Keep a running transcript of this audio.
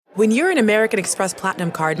When you're an American Express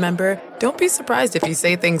Platinum card member, don't be surprised if you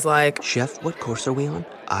say things like, "Chef, what course are we on?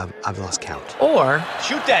 I've lost count." Or,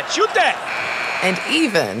 "Shoot that! And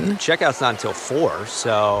even, "Checkout's not until 4,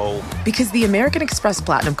 so..." Because the American Express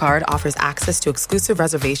Platinum Card offers access to exclusive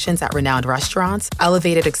reservations at renowned restaurants,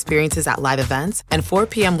 elevated experiences at live events, and 4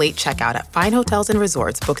 p.m. late checkout at fine hotels and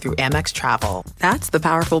resorts booked through Amex Travel. That's the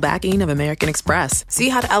powerful backing of American Express. See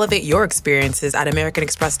how to elevate your experiences at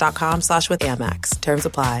americanexpress.com/withAmex. Terms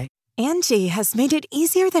apply. Angie has made it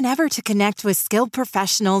easier than ever to connect with skilled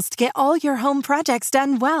professionals to get all your home projects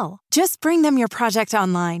done well. Just bring them your project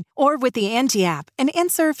online or with the Angie app and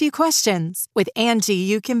answer a few questions. With Angie,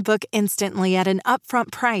 you can book instantly at an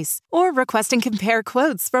upfront price or request and compare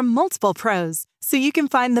quotes from multiple pros so you can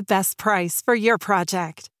find the best price for your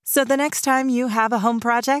project. So the next time you have a home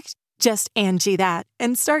project, just Angie that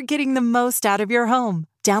and start getting the most out of your home.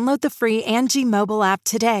 Download the free Angie mobile app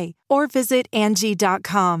today or visit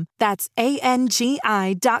Angie.com. That's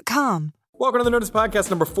ANGI.com. Welcome to the Nerdist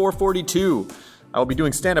Podcast number 442. I will be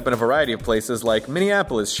doing stand-up in a variety of places like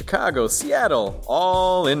Minneapolis, Chicago, Seattle,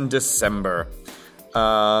 all in December.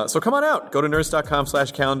 So come on out. Go to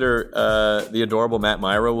nerdist.com/calendar. The adorable Matt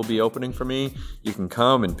Myra will be opening for me. You can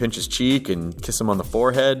come and pinch his cheek and kiss him on the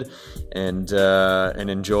forehead and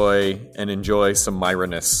enjoy some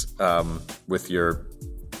Myra-ness with your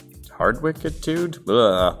hardwickitude.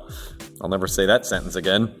 I'll never say that sentence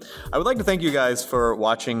again. I would like to thank you guys for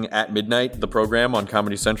watching At Midnight, the program on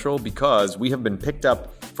Comedy Central, because we have been picked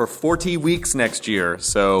up for 40 weeks next year.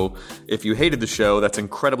 So if you hated the show, that's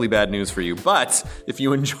incredibly bad news for you. But if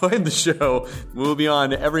you enjoyed the show, we'll be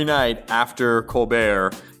on every night after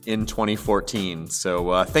Colbert in 2014.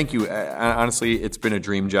 So thank you. Honestly, it's been a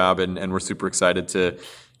dream job, and we're super excited to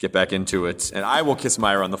get back into it. And I will kiss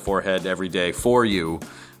Myra on the forehead every day for you.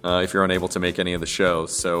 If you're unable to make any of the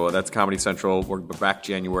shows. So that's Comedy Central. We're back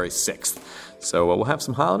January 6th. So we'll have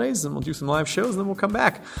some holidays, and we'll do some live shows, and then we'll come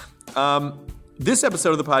back. This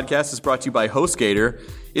episode of the podcast is brought to you by HostGator.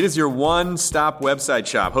 It is your one-stop website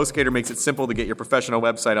shop. HostGator makes it simple to get your professional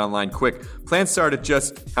website online quick. Plans start at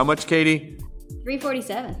just, how much, Katie?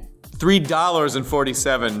 $3.47.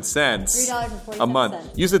 $3.47 a month.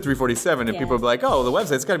 You said $3.47, and people will be like, "Oh, the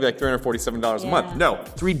website's got to be like $347 a month." No,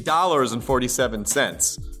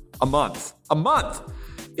 $3.47 a month. A month.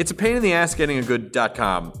 It's a pain in the ass getting a good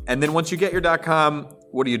 .com, and then once you get your .com,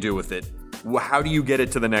 what do you do with it? How do you get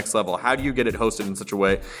it to the next level? How do you get it hosted in such a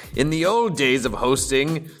way? In the old days of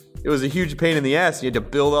hosting, it was a huge pain in the ass. You had to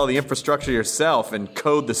build all the infrastructure yourself and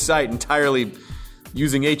code the site entirely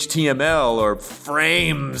using HTML or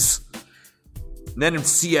frames. And then in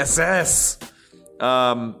CSS.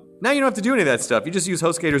 Now you don't have to do any of that stuff. You just use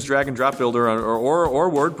HostGator's drag and drop builder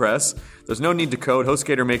or WordPress. There's no need to code.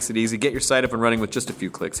 HostGator makes it easy. Get your site up and running with just a few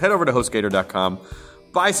clicks. Head over to HostGator.com,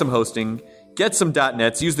 buy some hosting, get some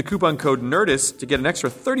 .nets, use the coupon code NERDIST to get an extra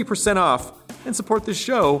 30% off and support this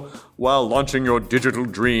show while launching your digital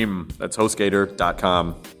dream. That's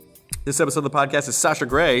HostGator.com. This episode of the podcast is Sasha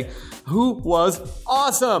Grey, who was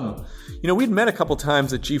awesome. You know, we'd met a couple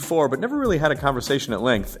times at G4, but never really had a conversation at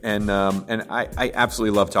length, and I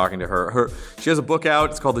absolutely love talking to her. She has a book out.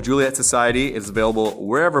 It's called The Juliet Society. It's available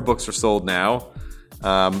wherever books are sold now.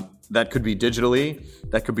 That could be digitally.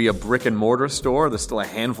 That could be a brick and mortar store. There's still a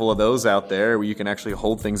handful of those out there where you can actually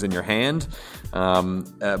hold things in your hand.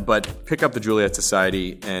 But pick up the Juliet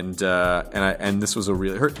Society, and this was a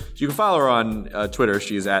really. You can follow her on Twitter.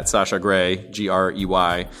 She's at Sasha Grey,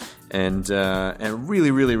 Grey, and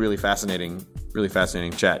really, really, really fascinating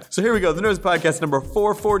chat. So here we go, the Nerds Podcast number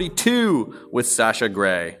 442 with Sasha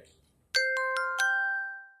Grey.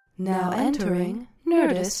 Now entering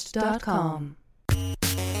Nerdist.com.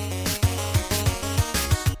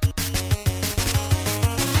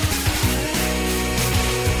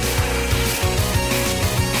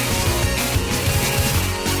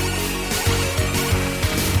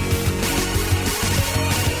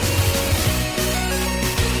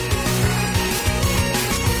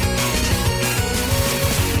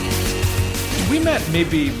 We met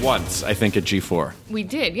maybe once, I think, at G4. We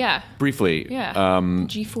did, yeah. Briefly. Yeah.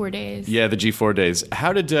 G4 days. Yeah, the G4 days.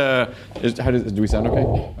 How did do we sound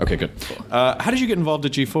okay? Okay, good. Cool. How did you get involved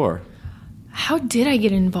at G4? How did I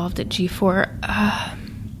get involved at G4?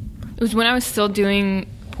 It was when I was still doing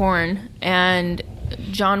porn, and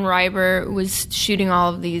John Reiber was shooting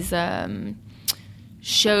all of these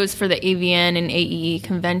shows for the AVN and AEE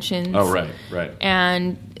conventions. Oh, right.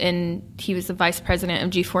 And he was the vice president of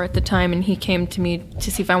G4 at the time, and he came to me to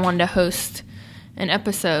see if I wanted to host an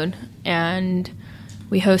episode. And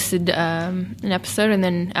we hosted an episode, and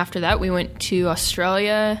then after that we went to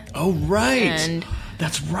Australia. Oh, right. And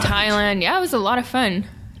that's right. Thailand. Yeah, it was a lot of fun.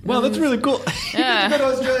 Well, that's really cool. Yeah. You go to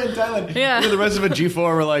Australia and Thailand. Yeah. You know, the rest of a G4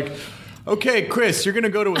 were like, okay, Chris, you're going to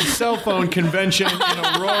go to a cell phone convention in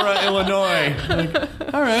Aurora, Illinois. Like,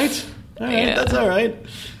 all right. Yeah. That's all right.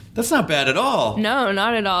 That's not bad at all. No,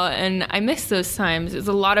 not at all. And I miss those times. It was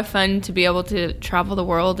a lot of fun to be able to travel the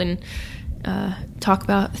world and talk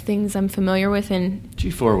about things I'm familiar with. And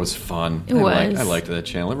G4 was fun. It was. I liked that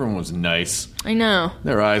channel. Everyone was nice. I know.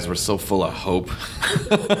 Their eyes were so full of hope.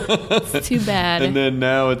 It's too bad. And then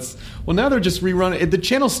now now they're just rerunning. The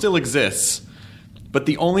channel still exists, but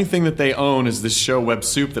the only thing that they own is this show Web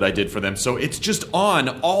Soup that I did for them. So it's just on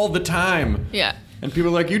all the time. Yeah. And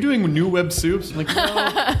people are like, you're doing new Web Soups? I'm like,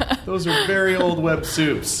 no, those are very old Web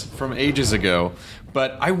Soups from ages ago.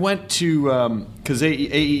 But I went to, because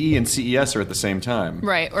AEE and CES are at the same time.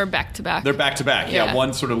 Right, or back to back. They're back to back. Yeah,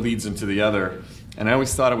 one sort of leads into the other. And I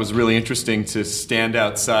always thought it was really interesting to stand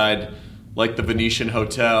outside, like the Venetian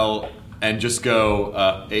Hotel, and just go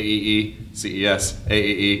AEE, CES,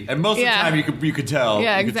 AEE. And most of the time you could tell.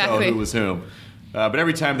 Yeah, you could tell exactly. who was whom. But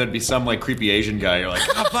every time there'd be some like creepy Asian guy, you're like,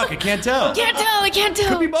 oh fuck, I can't tell. I can't tell.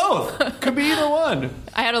 Could be both. Could be either one.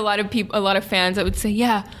 I had a lot of fans that would say,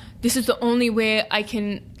 yeah, this is the only way I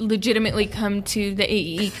can legitimately come to the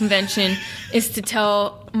AEE convention is to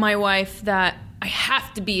tell my wife that I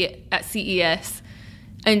have to be at CES.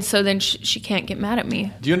 And so then she can't get mad at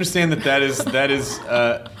me. Do you understand that is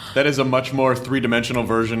a much more three-dimensional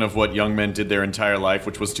version of what young men did their entire life,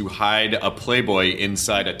 which was to hide a Playboy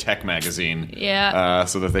inside a tech magazine,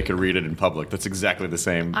 so that they could read it in public? That's exactly the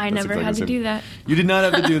same. I never had to do that. You did not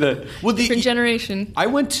have to do that. Well, different generation. I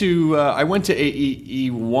went to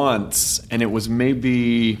AEE once, and it was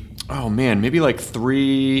maybe like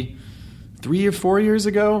 3 or 4 years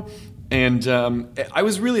ago, and I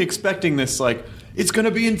was really expecting this like. It's going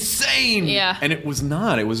to be insane! Yeah. And it was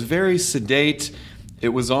not. It was very sedate. It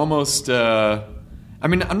was almost... I'm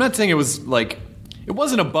not saying it was like... It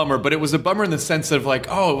wasn't a bummer, but it was a bummer in the sense of like,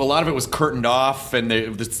 a lot of it was curtained off, and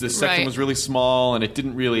the section was really small, and it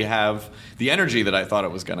didn't really have the energy that I thought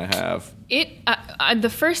it was going to have. The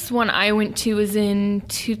first one I went to was in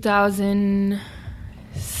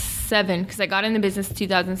 2007, because I got in the business in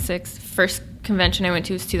 2006. First convention I went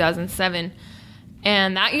to was 2007.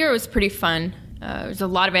 And that year was pretty fun. There was a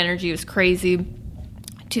lot of energy. It was crazy.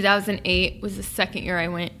 2008 was the second year I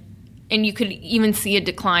went, and you could even see a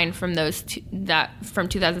decline from from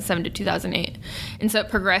 2007 to 2008. And so it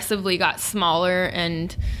progressively got smaller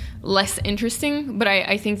and less interesting. But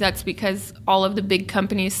I think that's because all of the big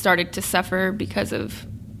companies started to suffer because of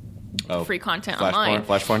free content online.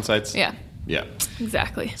 Flash porn sites? Yeah. Yeah.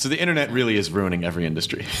 Exactly. So the internet really is ruining every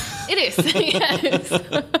industry. It is, yes.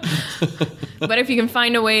 But if you can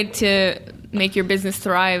find a way to make your business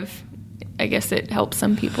thrive, I guess it helps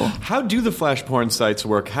some people. How do the flash porn sites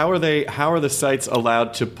work? How are the sites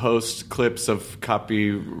allowed to post clips of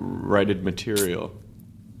copyrighted material?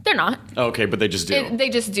 They're not. Oh, okay, but they just do. They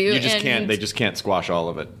just do. They just can't squash all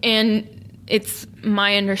of it. And it's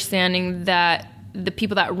my understanding that the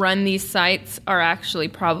people that run these sites are actually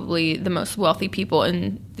probably the most wealthy people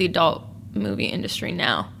in the adult movie industry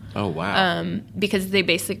now. Oh, wow. Because they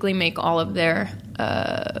basically make all of their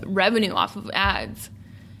revenue off of ads.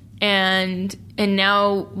 And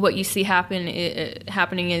now what you see happening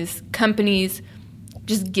is companies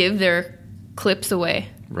just give their clips away.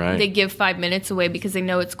 Right. They give 5 minutes away because they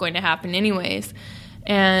know it's going to happen anyways.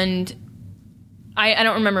 And I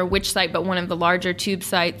don't remember which site, but one of the larger tube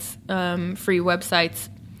sites, free websites,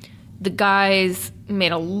 the guys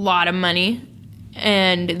made a lot of money,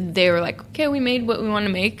 and they were like, okay, we made what we want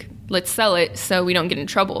to make. Let's sell it so we don't get in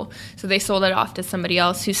trouble. So they sold it off to somebody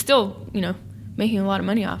else who's still, making a lot of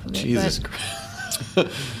money off of it. Jesus Christ.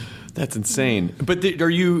 That's insane. But are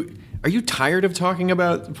you tired of talking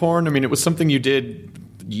about porn? I mean, it was something you did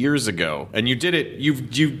years ago, and you did it.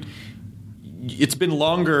 It's been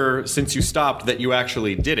longer since you stopped that you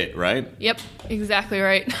actually did it, right? Yep, exactly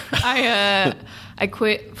right. I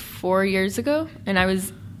quit 4 years ago, and I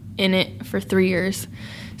was in it for 3 years.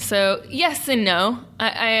 So yes and no.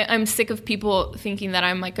 I'm sick of people thinking that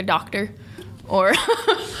I'm like a doctor or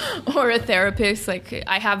or a therapist. Like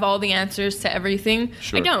I have all the answers to everything.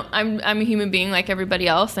 Sure. I don't. I'm a human being like everybody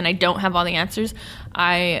else, and I don't have all the answers.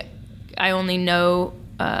 I only know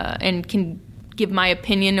and can give my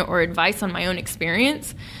opinion or advice on my own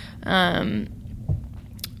experience. But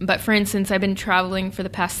for instance, I've been traveling for the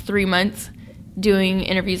past 3 months doing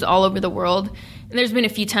interviews all over the world. And there's been a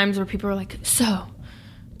few times where people are like, so,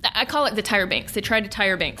 I call it the Tyra Banks. They tried to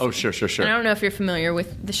Tyra Banks. Oh, sure. And I don't know if you're familiar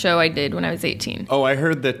with the show I did when I was 18. Oh, I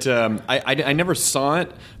heard that, I never saw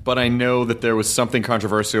it, but I know that there was something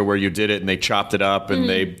controversial where you did it and they chopped it up and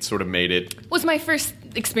they sort of made it. Was my first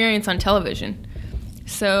experience on television.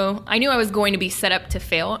 So I knew I was going to be set up to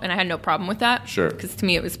fail, and I had no problem with that. Sure. Because to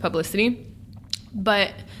me it was publicity.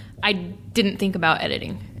 But I didn't think about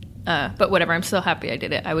editing. But whatever, I'm still happy I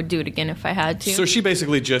did it. I would do it again if I had to. So she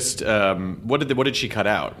basically just what did she cut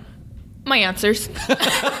out? My answers. You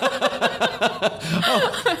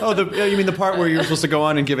mean the part where you're supposed to go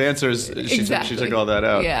on and give answers? Exactly. She took all that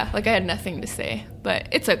out. Yeah, like I had nothing to say, but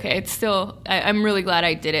it's okay. It's still, I'm really glad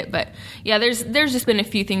I did it. But yeah, there's just been a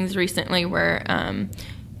few things recently where,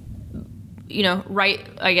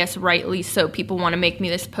 rightly so, people want to make me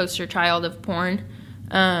this poster child of porn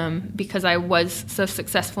because I was so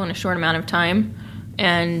successful in a short amount of time,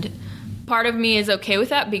 and part of me is okay with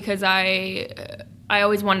that because I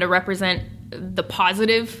always wanted to represent the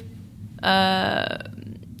positive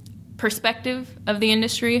perspective of the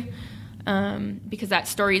industry because that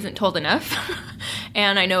story isn't told enough.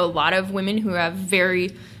 And I know a lot of women who have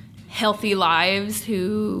very healthy lives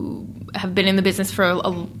who have been in the business for a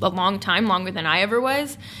long time, longer than I ever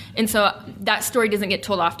was. And so that story doesn't get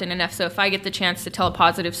told often enough. So if I get the chance to tell a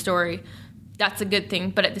positive story, that's a good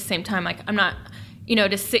thing. But at the same time, like, I'm not...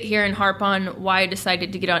 to sit here and harp on why I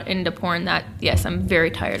decided to get into porn, yes, I'm very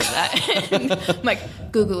tired of that. I'm like,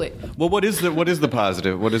 Google it. Well, what is the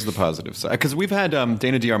positive? What is the positive side? Because we've had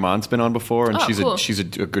Dana D'Armand's been on before, and she's a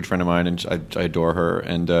good friend of mine, and I adore her.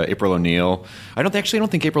 And April O'Neil. I don't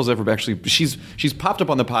think April's ever actually. She's popped up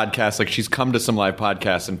on the podcast. Like, she's come to some live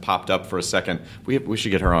podcasts and popped up for a second. We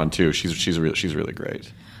should get her on too. She's really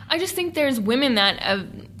great. I just think there's women that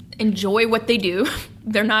enjoy what they do.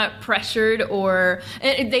 They're not pressured, or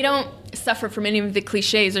they don't suffer from any of the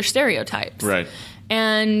cliches or stereotypes. Right.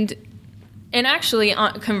 And actually,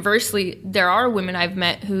 conversely, there are women I've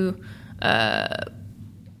met who,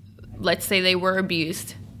 let's say they were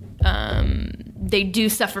abused. They do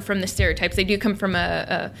suffer from the stereotypes. They do come from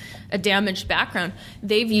a damaged background.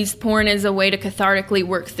 They've used porn as a way to cathartically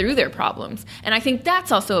work through their problems. And I think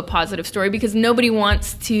that's also a positive story because nobody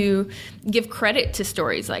wants to give credit to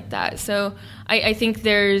stories like that. So I think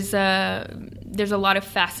there's a lot of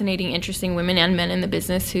fascinating, interesting women and men in the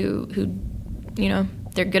business who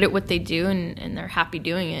they're good at what they do and they're happy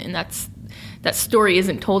doing it. And that story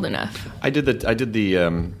isn't told enough. I did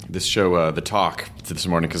this show, The Talk, this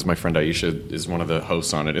morning because my friend Aisha is one of the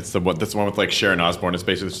hosts on it. It's the one with like Sharon Osbourne. It's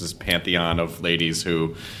basically this pantheon of ladies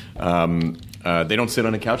who they don't sit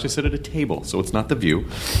on a couch; they sit at a table. So it's not The View.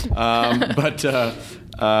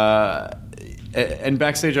 And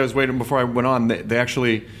backstage, I was waiting before I went on. They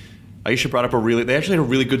actually. Aisha brought up they actually had a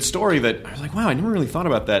really good story that I was like, wow, I never really thought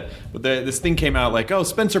about that. But this thing came out like, oh,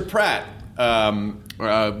 Spencer Pratt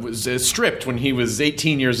was stripped when he was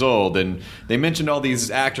 18 years old, and they mentioned all these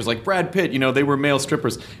actors like Brad Pitt, they were male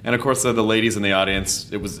strippers, and of course the ladies in the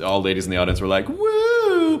audience, it was all ladies in the audience were like,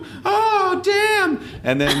 woo, oh damn,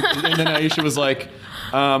 and then Aisha was like,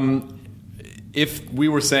 if we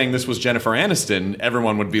were saying this was Jennifer Aniston,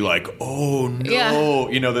 everyone would be like, "Oh no!"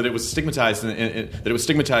 Yeah. That it was stigmatized, that it was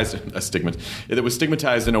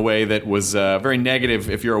stigmatized in a way that was very negative.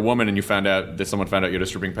 If you're a woman and someone found out you had a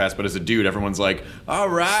stripping past, but as a dude, everyone's like, "All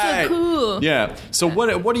right, so cool." Yeah. So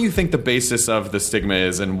what do you think the basis of the stigma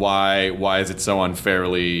is, and why is it so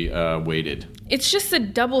unfairly weighted? It's just a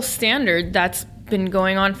double standard that's been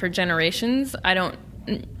going on for generations.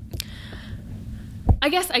 I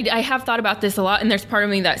guess I have thought about this a lot, and there's part of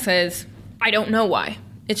me that says, I don't know why.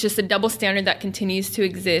 It's just a double standard that continues to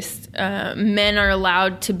exist. Men are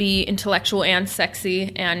allowed to be intellectual and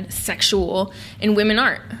sexy and sexual, and women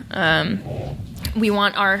aren't. We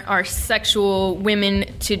want our sexual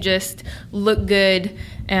women to just look good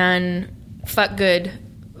and fuck good,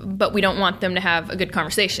 but we don't want them to have a good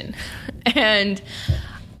conversation. And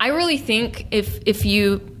I really think if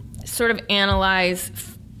you sort of analyze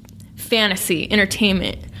fantasy,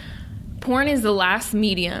 entertainment, porn is the last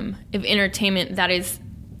medium of entertainment that is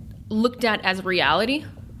looked at as reality.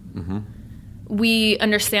 Mm-hmm. We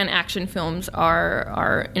understand action films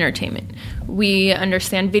are entertainment. We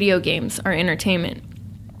understand video games are entertainment.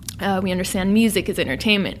 We understand music is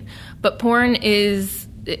entertainment. But porn is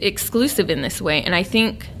exclusive in this way. And I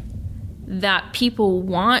think that people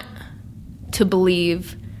want to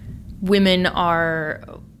believe women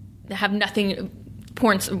have nothing...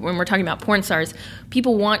 when we're talking about porn stars,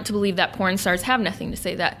 people want to believe that porn stars have nothing to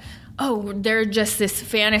say, that, oh, they're just this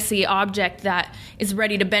fantasy object that is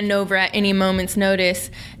ready to bend over at any moment's notice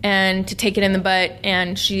and to take it in the butt,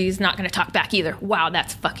 and she's not going to talk back either. Wow,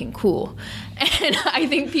 that's fucking cool. And I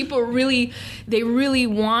think people really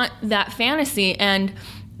want that fantasy, and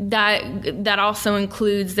that also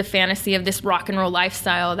includes the fantasy of this rock and roll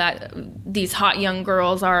lifestyle that these hot young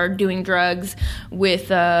girls are doing drugs with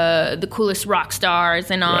the coolest rock stars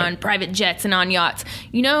and on private jets and on yachts.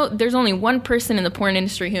 You know, there's only one person in the porn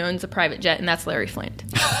industry who owns a private jet, and that's Larry Flint.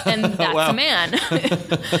 And that's a man.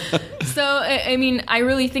 So, I mean, I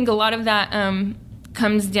really think a lot of that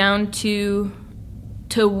comes down to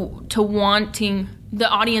wanting, the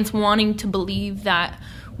audience wanting to believe that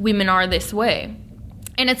women are this way.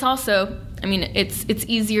 And it's also, I mean, it's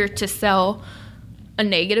easier to sell a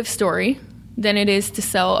negative story than it is to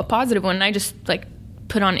sell a positive one. And I just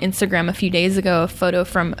put on Instagram a few days ago a photo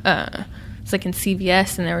from it's in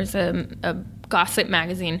CVS, and there was a gossip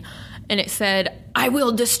magazine, and it said, "I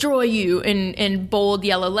will destroy you" in bold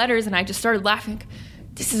yellow letters, and I just started laughing.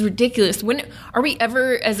 This is ridiculous. When are we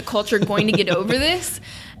ever as a culture going to get over this?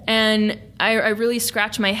 And I really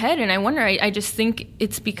scratch my head, and I wonder, I just think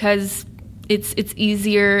it's because it's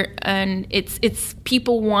easier, and it's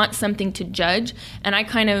people want something to judge. And I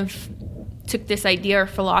kind of took this idea or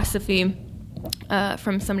philosophy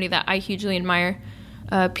from somebody that I hugely admire,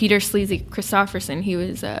 Peter Sleazy Christopherson. He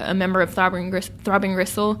was a member of Throbbing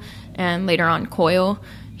Gristle and later on Coil.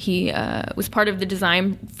 He was part of the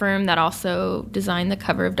design firm that also designed the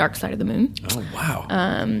cover of Dark Side of the Moon. Oh, wow.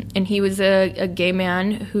 And he was a gay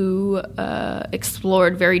man who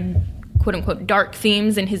explored very, quote-unquote, dark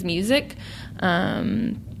themes in his music.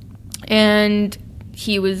 And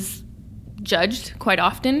he was judged quite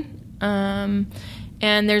often. And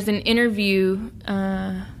there's an interview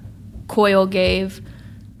Coyle gave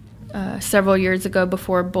several years ago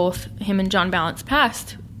before both him and John Balance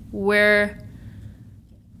passed, where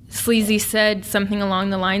Sleazy said something along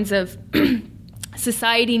the lines of,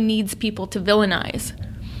 society needs people to villainize.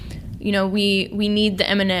 You know, we need the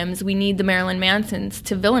Eminems, we need the Marilyn Mansons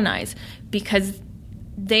to villainize, because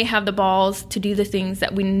they have the balls to do the things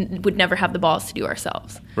that we would never have the balls to do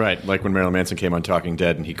ourselves. Right, like when Marilyn Manson came on Talking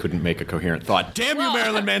Dead and he couldn't make a coherent thought. Damn you,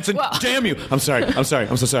 Marilyn Manson! Damn you! I'm sorry. I'm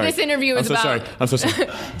so sorry. This interview is I'm so sorry.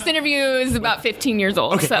 This interview is about 15 years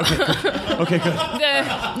old. Okay, so. Okay,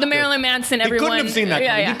 good. The Marilyn Manson, everyone. You couldn't have seen that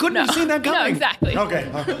coming. You couldn't have seen that coming. No, exactly. Okay.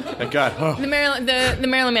 Thank God. Oh. The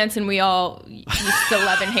Marilyn Manson we all used to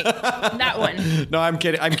love and hate. That one. No, I'm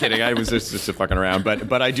kidding. I was just fucking around.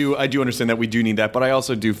 But I do understand that we do need that. But I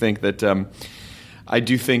also do think that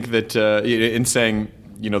in saying,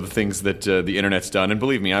 you know, the things that the internet's done, and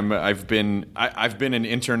believe me, I've been an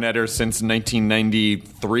interneter since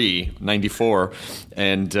 1993, 94,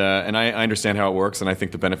 and I understand how it works, and I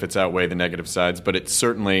think the benefits outweigh the negative sides. But it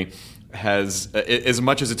certainly has, as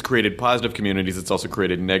much as it's created positive communities, it's also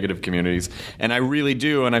created negative communities. And I really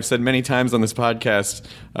do, and I've said many times on this podcast,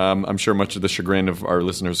 I'm sure much of the chagrin of our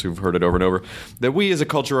listeners who've heard it over and over, that we as a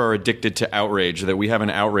culture are addicted to outrage, that we have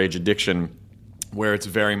an outrage addiction where it's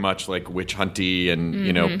very much like witch hunty, and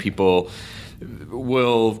you know, people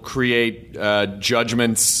will create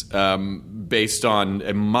judgments based on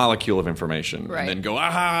a molecule of information, right, and then go,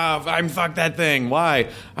 I'm fuck that thing. Why?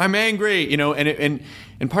 I'm angry. You know, and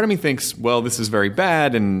part of me thinks, well, this is very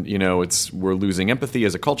bad, and you know, we're losing empathy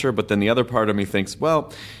as a culture. But then the other part of me thinks,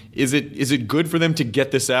 well, is it good for them to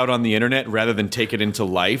get this out on the internet rather than take it into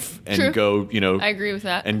life and True. Go, you know, I agree with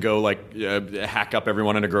that, and go hack up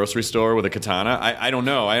everyone in a grocery store with a katana? I don't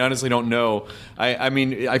know. I honestly don't know. I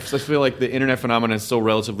mean, I feel like the internet phenomenon is still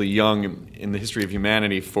relatively young in the history of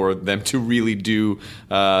humanity for them to really do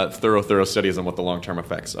thorough studies on what the long-term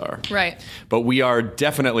effects are. Right. But we are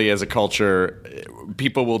definitely, as a culture,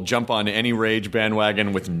 people will jump on any rage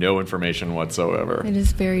bandwagon with no information whatsoever. It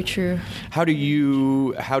is very true. How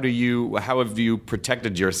have you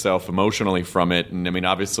protected yourself emotionally from it? And I mean,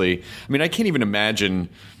 obviously, I can't even imagine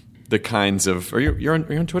the kinds of. Are you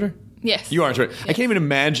on Twitter? Yes. You are on Twitter. Yes. I can't even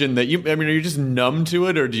imagine that you. I mean, are you just numb to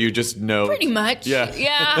it, or do you just know? Pretty much. Yeah.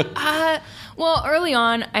 Yeah. Well, early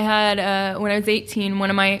on, I had when I was 18, one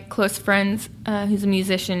of my close friends, who's a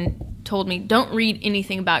musician, told me, "Don't read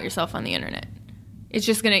anything about yourself on the internet. It's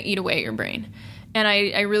just going to eat away at your brain." And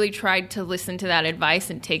I really tried to listen to that advice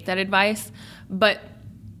and take that advice. But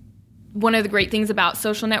one of the great things about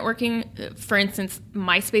social networking, for instance,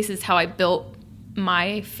 MySpace, is how I built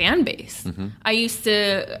my fan base. Mm-hmm. I used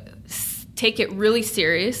to take it really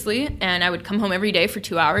seriously, and I would come home every day for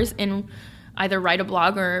 2 hours and either write a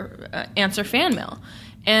blog or answer fan mail.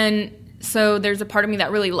 And so there's a part of me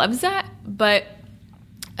that really loves that, but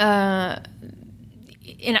and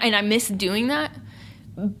I miss doing that.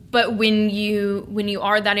 But when you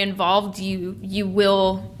are that involved, you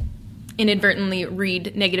will inadvertently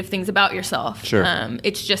read negative things about yourself. Sure.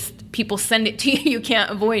 It's just people send it to you. You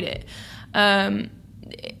can't avoid it.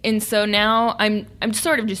 And so now I'm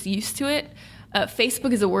sort of just used to it.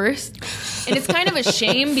 Facebook is the worst. And it's kind of a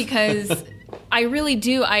shame because I really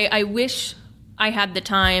do. I wish I had the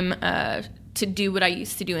time to do what I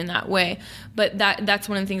used to do in that way. But that's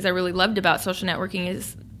one of the things I really loved about social networking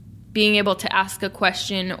is being able to ask a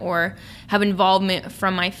question or have involvement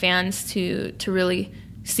from my fans to really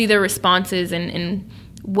see their responses and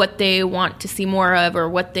what they want to see more of or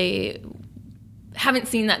what they haven't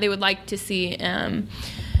seen that they would like to see. And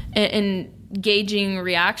gauging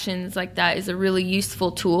reactions like that is a really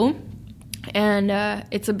useful tool. And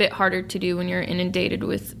it's a bit harder to do when you're inundated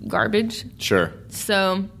with garbage. Sure.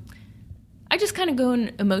 So I just kind of go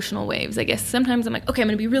in emotional waves, I guess. Sometimes I'm like, okay, I'm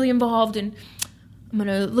going to be really involved and I'm going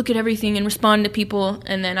to look at everything and respond to people,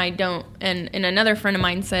 and then I don't. And another friend of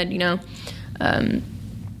mine said,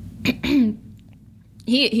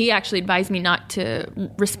 he actually advised me not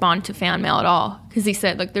to respond to fan mail at all because he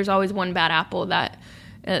said, like, there's always one bad apple that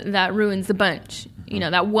ruins the bunch.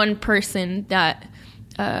 That one person that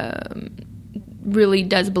really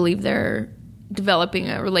does believe they're developing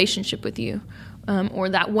a relationship with you, or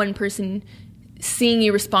that one person seeing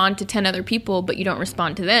you respond to 10 other people, but you don't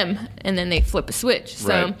respond to them, and then they flip a switch.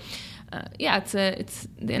 So, it's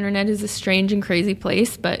the internet is a strange and crazy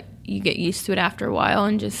place, but you get used to it after a while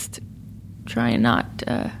and just try and not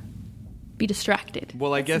be distracted.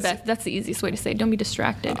 Well, I guess that's the easiest way to say it. Don't be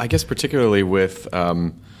distracted. I guess particularly with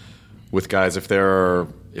guys, if there are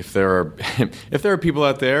people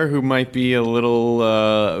out there who might be a little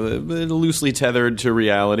loosely tethered to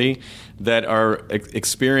reality that are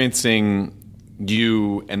experiencing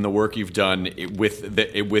you and the work you've done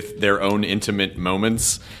with their own intimate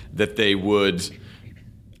moments, that they would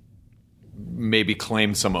maybe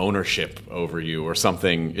claim some ownership over you or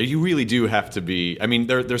something. You really do have to be. I mean,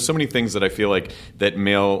 there's so many things that I feel like that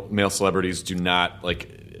male celebrities do not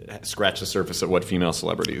like scratch the surface of what female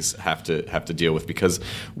celebrities have to deal with, because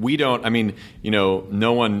we don't. I mean,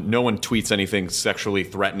 no one tweets anything sexually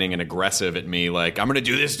threatening and aggressive at me like, I'm going to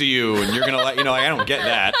do this to you and you're going to let I don't get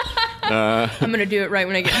that. I'm going to do it right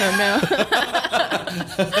when I get home now.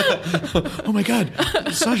 Oh my God,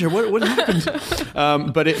 Sasha, what happened?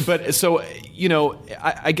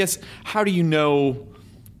 I guess, how do you know?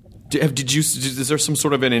 Is there some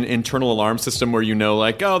sort of an internal alarm system where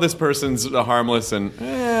like, oh, this person's harmless and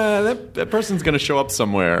that person's going to show up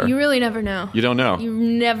somewhere? You really never know. You don't know. You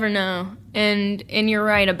never know. And you're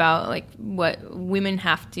right about like what women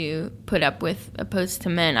have to put up with opposed to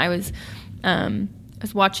men. I was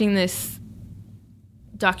watching this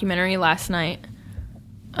documentary last night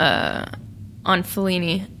on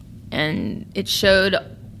Fellini, and it showed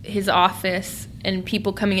his office and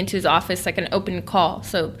people coming into his office like an open call.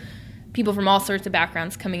 So people from all sorts of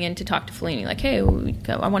backgrounds coming in to talk to Fellini, like, hey,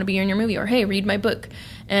 I want to be in your movie, or hey, read my book.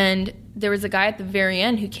 And there was a guy at the very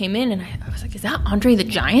end who came in, and I was like, is that Andre the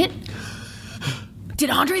Giant? Did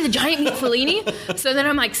Andre the Giant meet Fellini? So then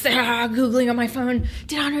I'm like, Googling on my phone,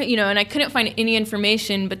 did Andre, and I couldn't find any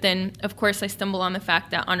information. But then, of course, I stumble on the fact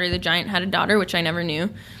that Andre the Giant had a daughter, which I never knew.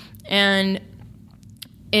 And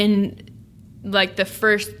in like the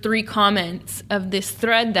first 3 comments of this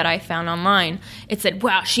thread that I found online, it said,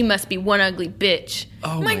 wow, she must be one ugly bitch.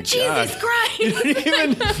 Oh, I'm my like, Jesus God. Christ. You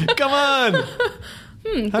didn't even, come on.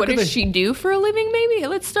 What does she do for a living, maybe?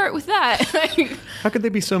 Let's start with that. How could they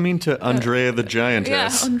be so mean to Andrea the Giantess?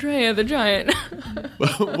 Yeah, Andrea the Giant.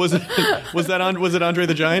 Was it Andre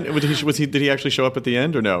the Giant? Did he actually show up at the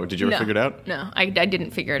end, or no? Did you ever figure it out? No, I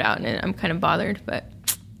didn't figure it out, and I'm kind of bothered, but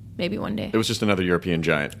maybe one day. It was just another European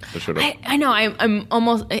giant that showed up. I know. I'm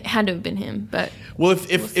almost. It had to have been him, but well,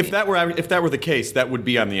 if that were the case, that would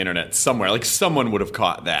be on the internet somewhere. Like someone would have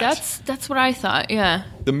caught that. That's what I thought. Yeah.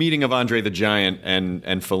 The meeting of Andre the Giant and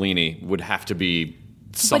Fellini would have to be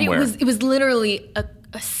somewhere. But it was literally a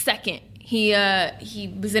second. He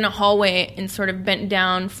was in a hallway and sort of bent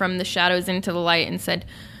down from the shadows into the light and said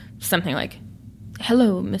something like,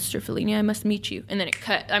 "Hello, Mr. Fellini, I must meet you." And then it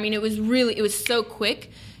cut. I mean, it was so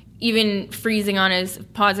quick. Even pausing on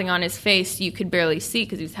his face, you could barely see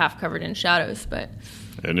because he was half covered in shadows. But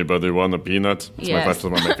anybody want a peanut? That's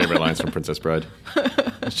one of my favorite lines from Princess Bride.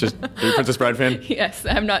 Are you a Princess Bride fan? Yes,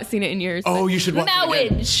 I have not seen it in years. Oh, you should watch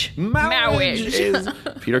Marriage. it again. Marriage is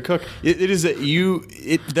Peter Cook.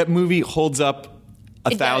 That movie holds up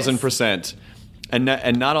 1,000%.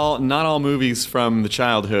 And not all movies from the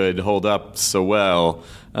childhood hold up so well,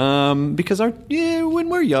 because when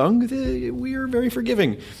we're young, we are very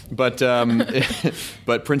forgiving. But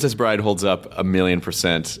but Princess Bride holds up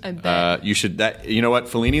 1,000,000%. I bet. You should. You know what?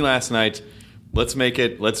 Fellini last night. Let's make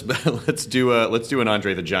it. Let's do an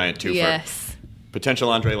Andre the Giant twofer. Yes. Potential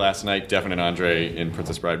Andre last night. Definite Andre in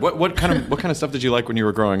Princess Bride. What kind of stuff did you like when you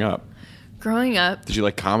were growing up? Growing up, Did you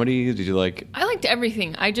like comedy? Did you like? I liked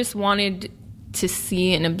everything. I just wanted to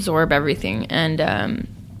see and absorb everything. And,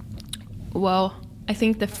 well, I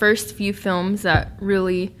think the first few films that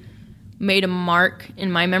really made a mark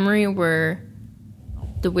in my memory were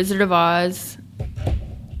The Wizard of Oz,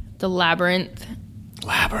 The Labyrinth,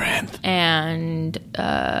 and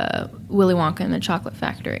Willy Wonka and the Chocolate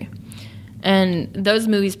Factory. And those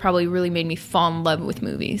movies probably really made me fall in love with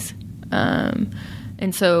movies.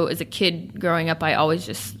 And so as a kid growing up, I always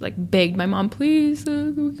just like begged my mom, please,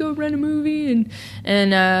 can we go rent a movie?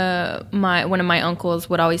 And one of my uncles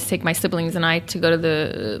would always take my siblings and I to go to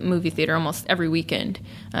the movie theater almost every weekend.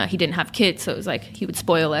 He didn't have kids, so it was like he would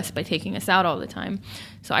spoil us by taking us out all the time.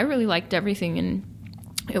 So I really liked everything. And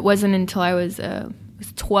it wasn't until I was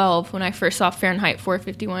 12 when I first saw Fahrenheit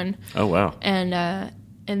 451. Oh, wow.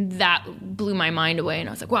 And that blew my mind away. And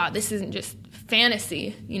I was like, wow, this isn't just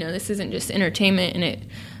fantasy. This isn't just entertainment. And it,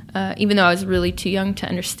 even though I was really too young to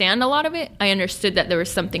understand a lot of it, I understood that there was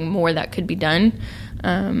something more that could be done.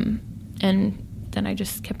 And then I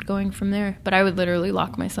just kept going from there. But I would literally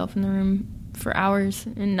lock myself in the room for hours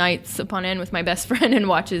and nights upon end with my best friend and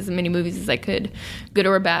watch as many movies as I could, good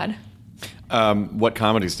or bad. What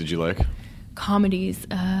comedies did you like? Comedies,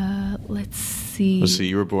 let's see.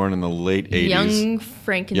 You were born in the late 80s. Young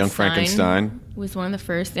Frankenstein. Young Was one of the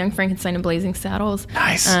first. Young Frankenstein and Blazing Saddles.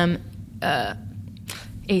 Nice.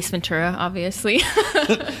 Ace Ventura, obviously.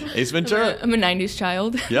 Ace Ventura? I'm a 90s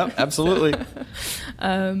child. Yep, absolutely.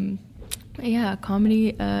 Yeah,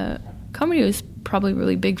 comedy. Comedy was probably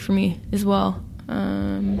really big for me as well.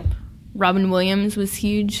 Robin Williams was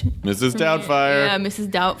huge. Mrs. Doubtfire. Yeah, Mrs.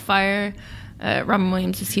 Doubtfire. Robin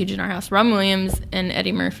Williams was huge in our house. Robin Williams and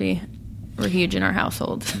Eddie Murphy were huge in our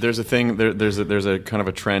household. There's a thing. There's a kind of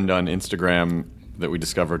a trend on Instagram that we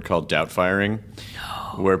discovered called doubtfiring,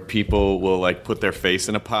 where people will like put their face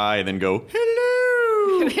in a pie and then go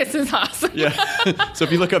hello. This is awesome. Yeah. So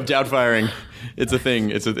if you look up doubtfiring, it's a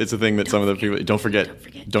thing. It's a thing that some of the people don't forget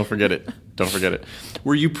it.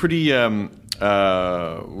 Were you pretty? What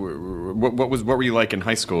were you like in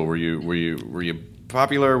high school? Were you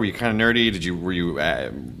popular? Were you kind of nerdy? Were you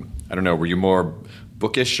I don't know, were you more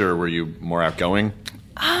bookish or were you more outgoing?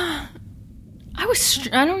 I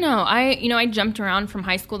don't know. I jumped around from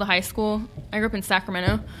high school to high school. I grew up in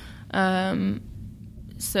Sacramento.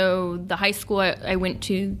 So the high school I went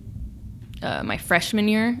to my freshman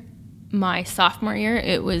year, my sophomore year,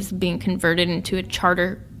 it was being converted into a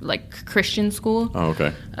charter like Christian school. Oh,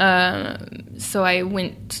 okay. So I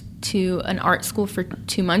went to an art school for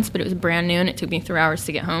 2 months, but it was brand new and it took me 3 hours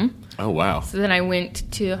to get home. Oh, wow. So then I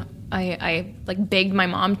went to, I like begged my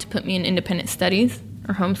mom to put me in independent studies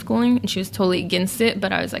or homeschooling, and she was totally against it,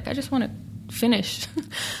 but I was like, I just want to finish.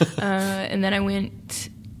 And then I went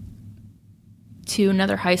to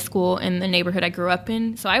another high school in the neighborhood I grew up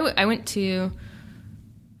in. So I went to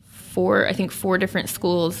four different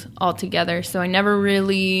schools altogether. So I never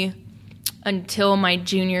really, until my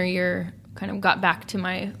junior year, kind of got back to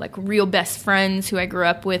my like real best friends who I grew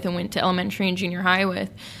up with and went to elementary and junior high with.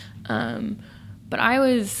 But I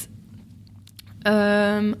was,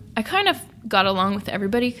 I kind of got along with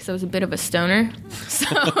everybody because I was a bit of a stoner. So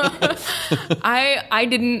I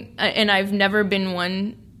didn't, and I've never been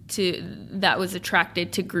one that was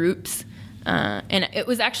attracted to groups. And it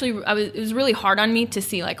was actually, it was really hard on me to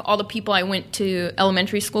see like all the people I went to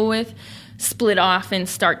elementary school with split off and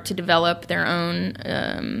start to develop their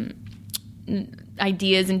own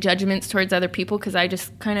ideas and judgments towards other people, because I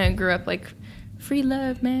just kind of grew up like free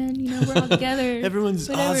love, man, we're all together. Everyone's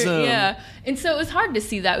whatever. awesome. Yeah. And so it was hard to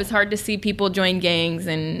see that. It was hard to see people join gangs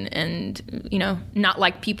and not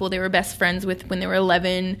like people they were best friends with when they were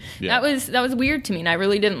 11. Yeah. That was weird to me, and I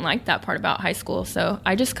really didn't like that part about high school. So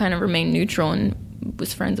I just kind of remained neutral and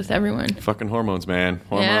was friends with everyone. Fucking hormones, man.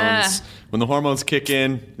 Hormones. Yeah. When the hormones kick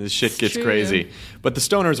in, this shit gets true. crazy. But the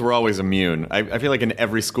stoners were always immune. I feel like in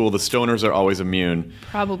every school, the stoners are always immune.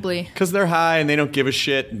 Probably. Because they're high and they don't give a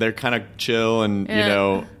shit. They're kind of chill and,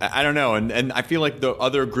 I don't know. And I feel like the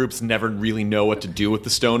other groups never really know what to do with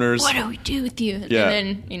the stoners. What do we do with you? Yeah.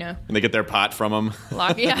 And then, And they get their pot from them.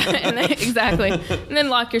 Exactly. And then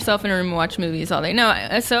lock yourself in a room and watch movies all day.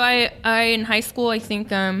 No, so I in high school, I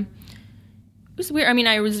think, it was weird. I mean,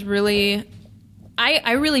 I really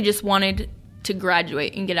just wanted to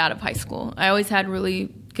graduate and get out of high school. I always had really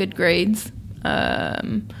good grades.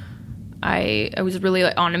 I was really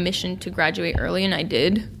on a mission to graduate early, and I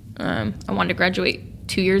did. I wanted to graduate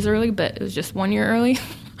 2 years early, but it was just 1 year early.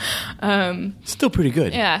 Still pretty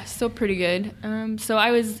good. Yeah, still pretty good. So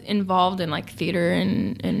I was involved in like theater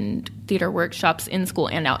and theater workshops in school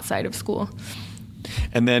and outside of school.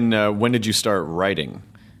 And then when did you start writing?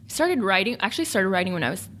 started writing when I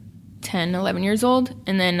was 10, 11 years old.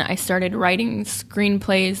 And then I started writing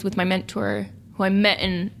screenplays with my mentor, who I met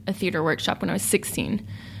in a theater workshop when I was 16.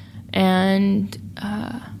 And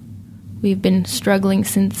we've been struggling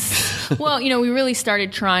since, well, we really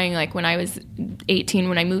started trying like when I was 18,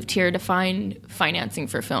 when I moved here to find financing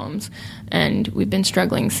for films. And we've been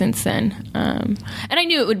struggling since then. And I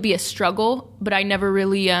knew it would be a struggle, but I never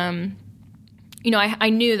really, I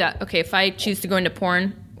knew that, okay, if I choose to go into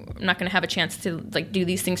porn, I'm not going to have a chance to like do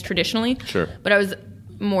these things traditionally. Sure. But I was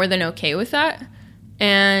more than okay with that.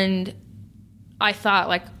 And I thought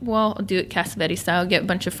like, well, I'll do it Cassavetes style, get a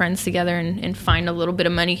bunch of friends together and find a little bit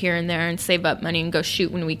of money here and there and save up money and go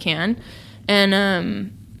shoot when we can.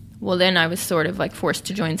 And, well, then I was sort of like forced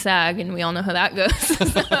to join SAG, and we all know how that goes.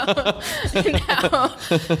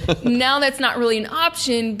 So now that's not really an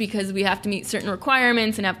option because we have to meet certain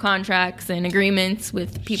requirements and have contracts and agreements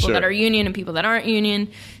with people Sure. that are union and people that aren't union.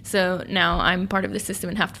 So now I'm part of the system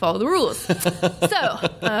and have to follow the rules.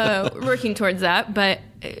 So working towards that. But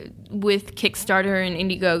with Kickstarter and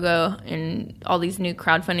Indiegogo and all these new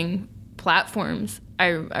crowdfunding platforms, I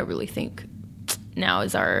really think now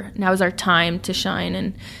is our time to shine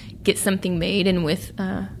and get something made. And with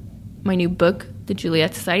my new book, The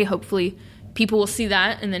Juliet Society, hopefully people will see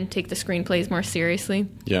that and then take the screenplays more seriously.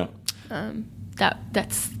 Yeah.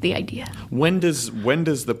 That's the idea. When does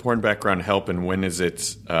the porn background help, and when is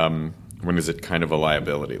it kind of a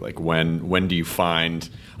liability? Like when do you find,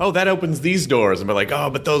 oh, that opens these doors, and we're like,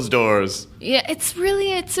 oh, but those doors. Yeah, it's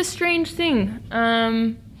a strange thing.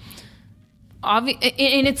 And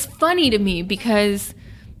it's funny to me because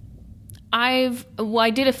I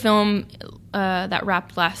did a film that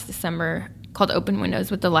wrapped last December called Open Windows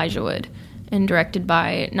with Elijah Wood and directed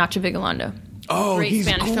by Nacho Vigalondo. Oh, he's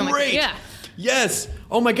Spanish filmmaker. great. Yeah. Yes.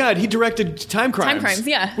 Oh my God, he directed Time Crimes. Time Crimes,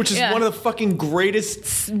 yeah. Which is Yeah. one of the fucking greatest.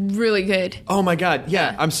 It's really good. Oh my God,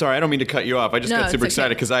 yeah. I'm sorry, I don't mean to cut you off. I just No, got super it's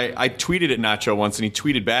excited okay. because I tweeted at Nacho once and he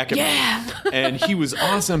tweeted back at me. And he was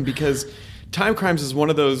awesome because Time Crimes is one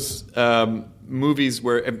of those movies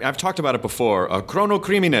where, I've talked about it before, Chrono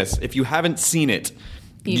Crimines. If you haven't seen it,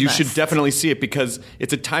 you should definitely see it because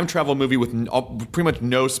it's a time travel movie with pretty much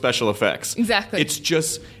no special effects. Exactly.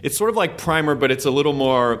 It's sort of like Primer, but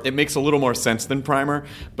it makes a little more sense than Primer,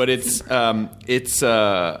 but it's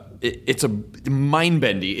a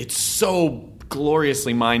mind-bendy. It's so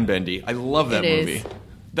gloriously mind-bendy. I love that movie. Is.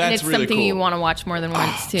 That's and it's really something cool. you want to watch more than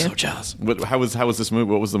once too. So jealous. How was this movie?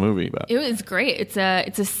 What was the movie about? It was great. It's a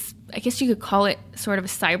I guess you could call it sort of a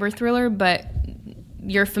cyber thriller, but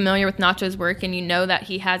you're familiar with Nacho's work and you know that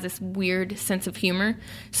he has this weird sense of humor.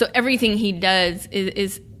 So everything he does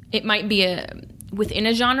is it might be within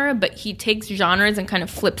a genre, but he takes genres and kind of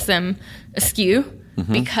flips them askew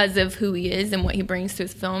because of who he is and what he brings to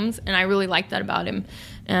his films. And I really like that about him.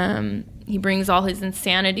 He brings all his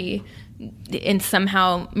insanity and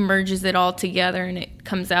somehow merges it all together and it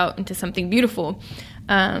comes out into something beautiful.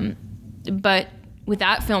 But with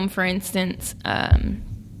that film, for instance,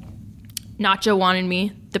 Nacho wanted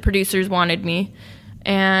me, the producers wanted me,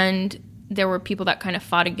 and there were people that kind of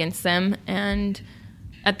fought against them. And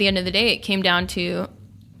at the end of the day, it came down to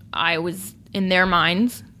I was, in their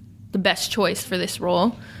minds, the best choice for this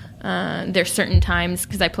role. There's certain times,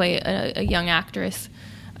 because I play a young actress,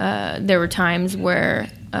 there were times where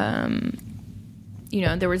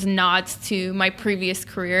there was nods to my previous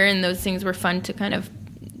career, and those things were fun to kind of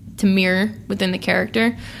to mirror within the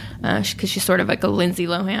character, because she's sort of like a Lindsay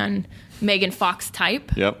Lohan, Megan Fox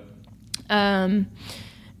type. Yep. And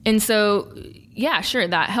so, yeah, sure,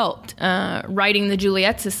 that helped. Writing the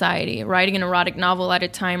Juliet Society, writing an erotic novel at a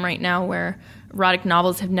time right now where erotic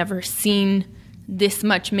novels have never seen this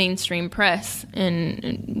much mainstream press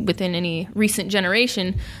within any recent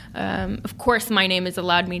generation. Of course, my name has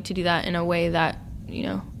allowed me to do that in a way that,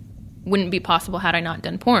 wouldn't be possible had I not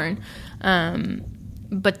done porn.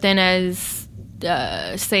 But then as,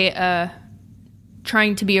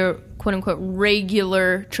 trying to be a quote-unquote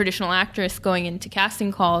regular traditional actress going into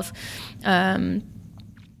casting calls,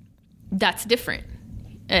 that's different.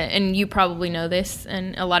 And you probably know this,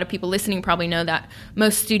 and a lot of people listening probably know that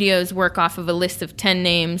most studios work off of a list of 10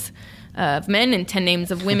 names of men and 10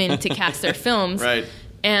 names of women to cast their films. Right.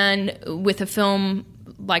 And with a film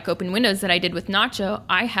like Open Windows that I did with Nacho,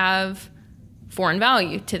 I have foreign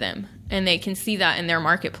value to them, and they can see that in their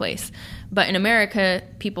marketplace. But in America,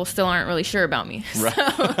 people still aren't really sure about me. Right.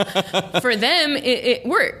 So for them, it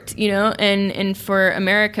worked, and for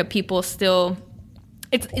America, people still...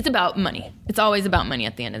 It's about money. It's always about money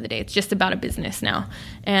at the end of the day. It's just about a business now.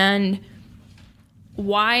 And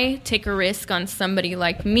why take a risk on somebody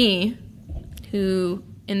like me who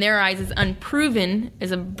in their eyes is unproven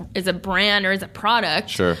as a brand or as a product.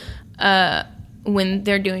 Sure. When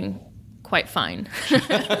they're doing quite fine.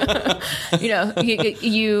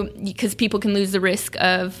 Because people can lose the risk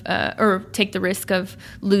of, or take the risk of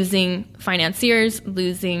losing financiers,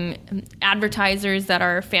 losing advertisers that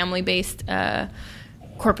are family-based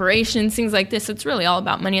corporations, things like this. It's really all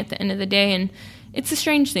about money at the end of the day, and it's a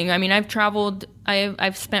strange thing. I mean, I've traveled.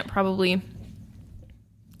 I've spent probably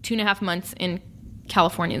 2.5 months in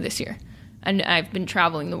California this year, and I've been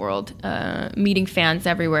traveling the world, meeting fans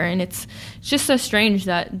everywhere, and it's just so strange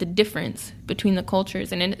that the difference between the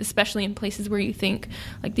cultures, and especially in places where you think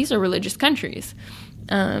like these are religious countries,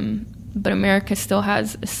 but America still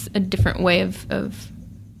has a different way of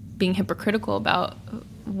being hypocritical about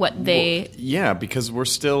what they because we're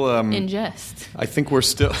still ingest. I think we're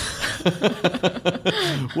still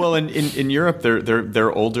well in Europe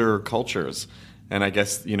they're older cultures. And I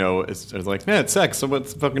guess, it's like, man, it's sex, so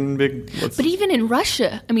what's fucking big? But even in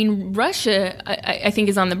Russia, I mean, I think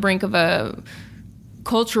is on the brink of a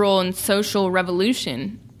cultural and social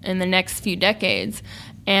revolution in the next few decades.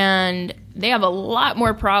 And they have a lot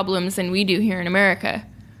more problems than we do here in America.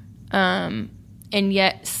 And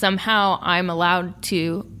yet somehow I'm allowed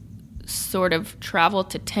to sort of travel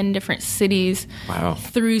to 10 different cities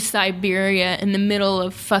through Siberia in the middle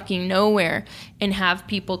of fucking nowhere and have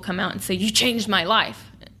people come out and say, you changed my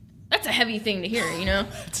life. That's a heavy thing to hear,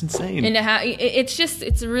 It's insane. And to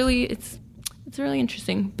it's really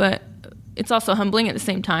interesting, but it's also humbling at the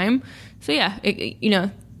same time. So yeah,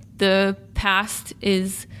 the past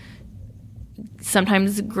is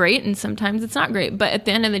sometimes great and sometimes it's not great. But at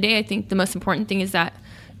the end of the day, I think the most important thing is that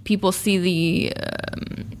people see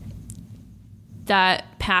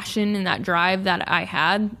that passion and that drive that I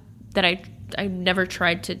had, that I never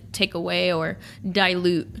tried to take away or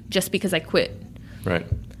dilute just because I quit. Right.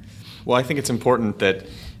 Well, I think it's important that,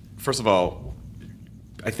 first of all,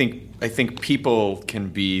 I think people can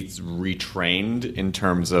be retrained in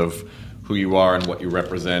terms of who you are and what you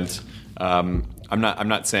represent. I'm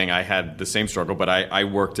not saying I had the same struggle, but I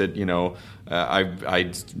worked at,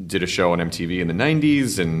 I did a show on MTV in the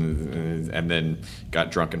 90s and then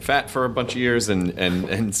got drunk and fat for a bunch of years.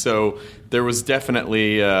 And so there was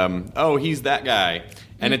definitely, he's that guy.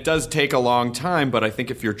 And it does take a long time, but I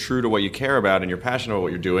think if you're true to what you care about and you're passionate about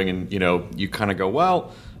what you're doing and, you kind of go,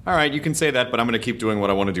 well, all right, you can say that, but I'm going to keep doing what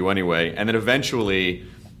I want to do anyway. And then eventually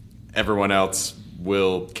everyone else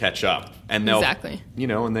will catch up, and they'll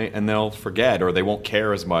and they'll forget, or they won't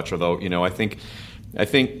care as much, or they'll, I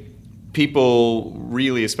think people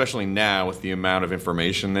really, especially now with the amount of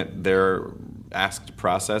information that they're asked to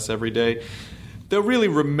process every day, they'll really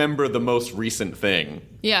remember the most recent thing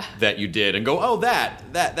that you did and go, oh, that.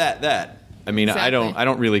 I mean, exactly. I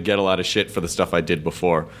don't really get a lot of shit for the stuff I did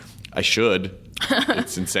before. I should.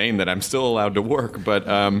 It's insane that I'm still allowed to work, but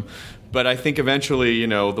I think eventually,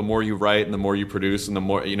 the more you write and the more you produce and the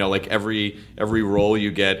more, like every role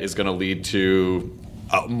you get is going to lead to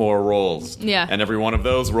more roles. Yeah. And every one of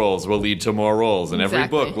those roles will lead to more roles. And exactly.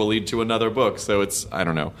 every book will lead to another book. So it's, I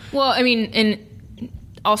don't know. Well, I mean, and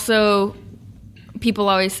also people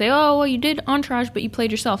always say, oh, well, you did Entourage, but you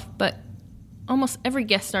played yourself. But almost every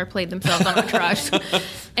guest star played themselves on Entourage.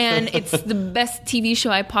 And it's the best TV show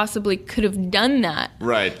I possibly could have done that.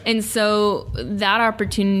 Right. And so that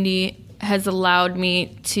opportunity has allowed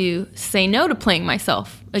me to say no to playing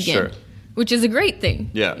myself again, sure. which is a great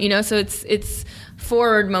thing. Yeah. So it's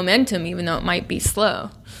forward momentum, even though it might be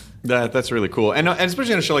slow. That's really cool, and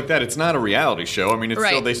especially on a show like that, it's not a reality show. I mean, it's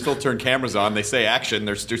right. they still turn cameras on, they say action,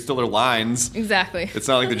 there's still their lines. Exactly. It's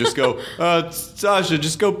not like they just go, Sasha,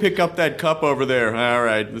 just go pick up that cup over there. All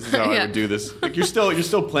right, this is how I would do this. Like you're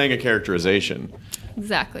still playing a characterization.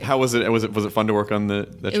 Exactly. How was it? Was it fun to work on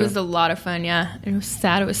that show? It was a lot of fun. Yeah, it was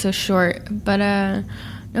sad it was so short, but no,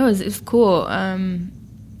 it was cool.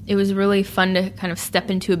 It was really fun to kind of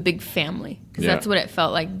step into a big family, because that's what it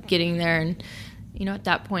felt like getting there. And at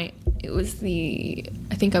that point, it was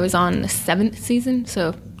I think I was on the 7th season,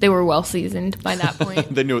 so they were well seasoned by that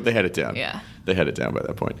point. They knew it. They had it down. Yeah. They had it down by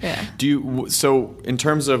that point. Yeah. So in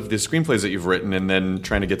terms of the screenplays that you've written and then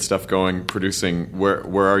trying to get stuff going, producing,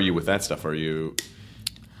 where are you with that stuff? Are you?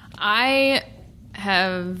 I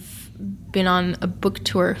have been on a book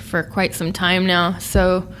tour for quite some time now,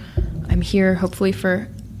 so I'm here hopefully for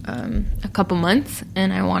a couple months,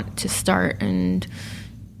 and I want to start and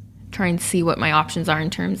try and see what my options are in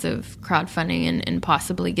terms of crowdfunding and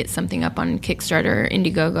possibly get something up on Kickstarter or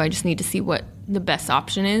Indiegogo. I just need to see what the best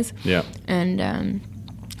option is. Yeah. And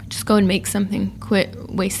just go and make something. Quit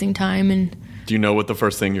wasting time. And do you know what the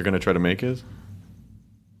first thing you're going to try to make is?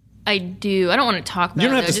 I do. I don't want to talk about it. You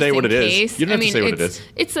don't have to say what it is. You don't have to say what it is.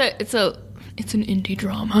 It's an indie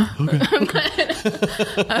drama. Okay.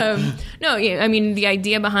 No, yeah, I mean, the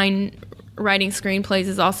idea behind writing screenplays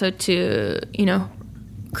is also to,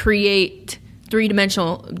 create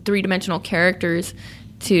three-dimensional characters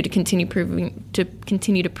to continue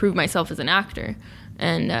to prove myself as an actor.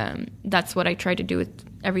 And that's what I try to do with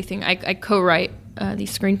everything. I co-write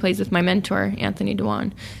these screenplays with my mentor, Anthony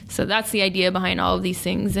Dewan. So that's the idea behind all of these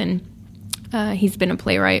things. And he's been a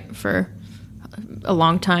playwright for a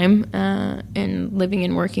long time and living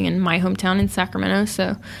and working in my hometown in Sacramento.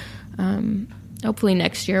 So hopefully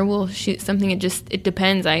next year we'll shoot something. It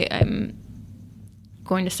depends. I'm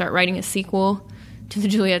going to start writing a sequel to the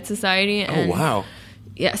Juliet Society. And, oh, wow.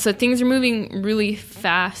 Yeah, so things are moving really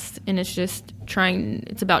fast, and it's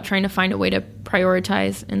about trying to find a way to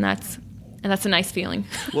prioritize, and that's a nice feeling.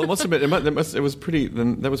 Well, it must have been. That was pretty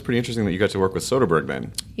interesting that you got to work with Soderbergh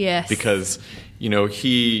then. Yes. Because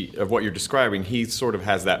of what you're describing, he sort of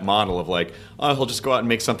has that model of like, oh, he'll just go out and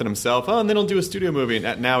make something himself. Oh, and then he'll do a studio movie.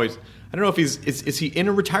 And now I don't know if is he in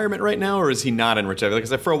a retirement right now, or is he not in retirement?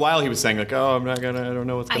 Because for a while he was saying like, oh, I don't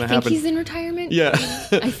know what's going to happen. I think he's in retirement. Yeah.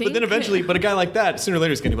 I think. But then eventually, a guy like that, sooner or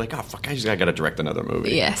later, he's going to be like, oh, fuck, I got to direct another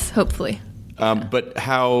movie. Yes, hopefully. But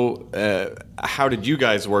how did you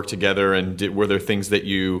guys work together, and were there things that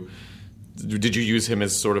did you use him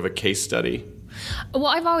as sort of a case study? Well,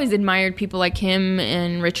 I've always admired people like him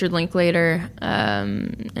and Richard Linklater,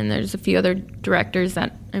 and there's a few other directors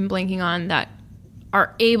that I'm blanking on that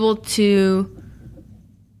are able to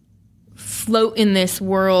float in this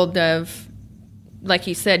world of, like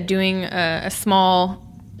you said, doing a small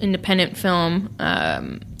independent film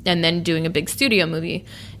and then doing a big studio movie.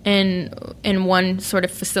 And one sort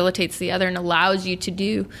of facilitates the other and allows you to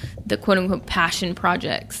do the quote-unquote passion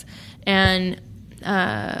projects. And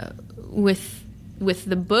with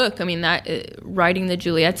the book, I mean, writing the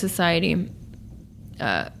Juliet Society,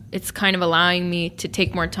 it's kind of allowing me to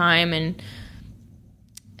take more time and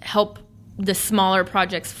help the smaller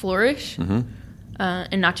projects flourish,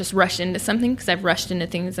 and not just rush into something, because I've rushed into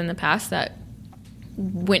things in the past that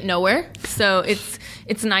went nowhere. So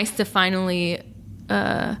it's nice to finally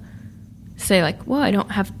say like, well, I don't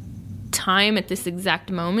have time at this exact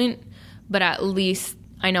moment, but at least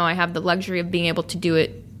I know I have the luxury of being able to do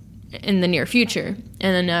it in the near future.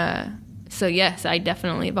 And then, so yes, I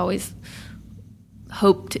definitely have always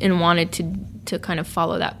hoped and wanted to kind of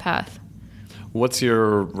follow that path. What's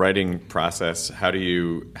your writing process? How do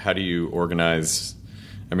you organize?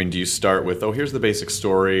 I mean, do you start with, oh, here's the basic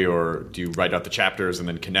story, or do you write out the chapters and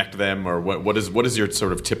then connect them, or what is your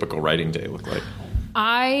sort of typical writing day look like?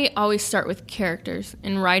 I always start with characters,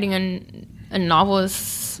 and writing a novel is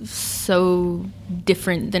so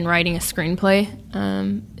different than writing a screenplay.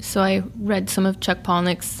 So I read some of Chuck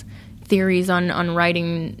Palahniuk's theories on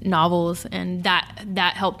writing novels, and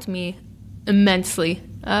that helped me immensely.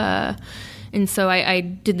 And so I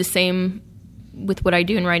did the same with what I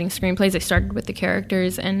do in writing screenplays. I started with the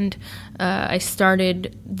characters, and I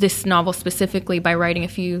started this novel specifically by writing a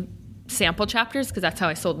few sample chapters, because that's how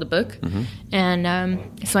I sold the book. Mm-hmm.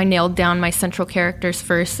 And so I nailed down my central characters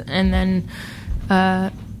first, and then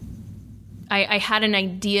I had an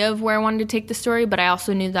idea of where I wanted to take the story, but I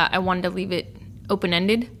also knew that I wanted to leave it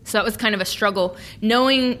open-ended. So that was kind of a struggle,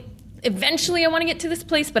 knowing eventually I want to get to this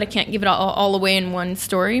place, but I can't give it all away in one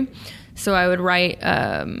story. So I would write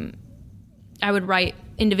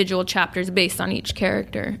individual chapters based on each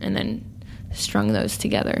character, and then strung those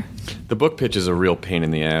together. The book pitch is a real pain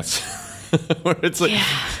in the ass. It's like,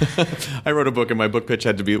 I wrote a book, and my book pitch I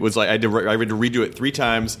had to redo it 3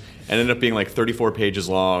 times, and ended up being like 34 pages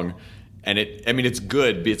long. And it's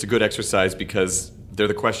good. It's a good exercise, because they're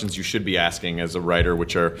the questions you should be asking as a writer,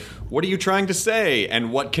 which are, what are you trying to say,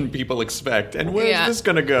 and what can people expect, and where is this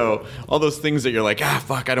going to go? All those things that you're like,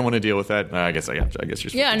 fuck, I don't want to deal with that. I guess you're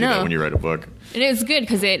supposed to do that when you write a book. And it was good,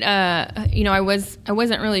 because I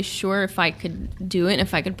wasn't really sure if I could do it,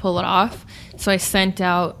 if I could pull it off. So I sent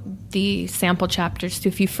out the sample chapters to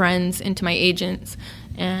a few friends and to my agents,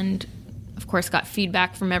 and of course got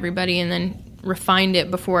feedback from everybody, and then refined it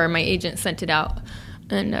before my agent sent it out,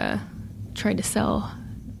 and tried to sell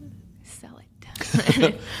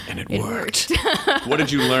it. And it worked. What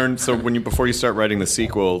did you learn? So before you start writing the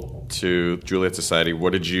sequel to Juliet Society,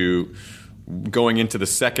 going into the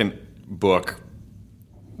second book,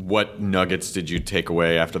 what nuggets did you take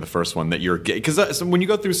away after the first one that you're getting? Because when you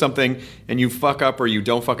go through something and you fuck up, or you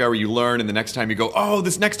don't fuck up, or you learn, and the next time you go, oh,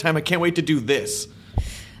 this next time I can't wait to do this.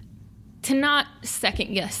 To not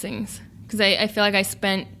second guess things. Because I feel like I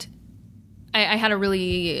had a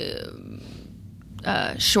really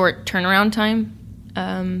short turnaround time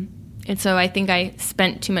And so I think I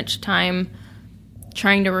spent too much time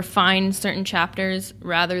trying to refine certain chapters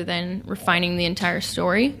rather than refining the entire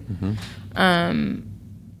story.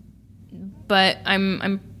 But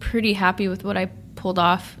I'm pretty happy with what I pulled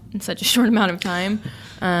off in such a short amount of time.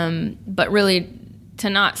 But really, to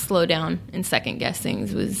not slow down and second guess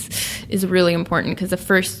things is really important, because the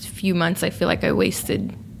first few months I feel like I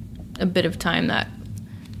wasted a bit of time that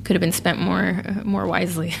could have been spent more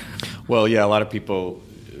wisely. Well, yeah, a lot of people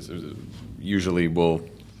usually will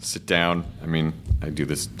sit down. I mean, I do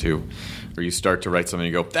this too, where you start to write something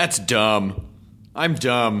and you go, "That's dumb. I'm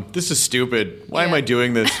dumb. This is stupid. Why am I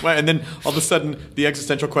doing this?" And then all of a sudden, the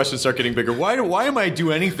existential questions start getting bigger. Why am I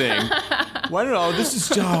do anything?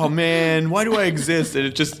 Oh man, why do I exist? And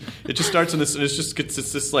it just starts in this, and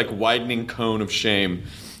it's this like widening cone of shame.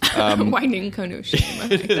 Widening cone of shame. I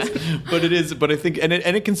like that. But I think, and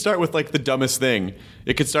it can start with like the dumbest thing.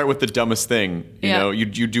 It could start with the dumbest thing. You know,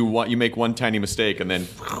 you make one tiny mistake, and then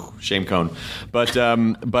shame cone. But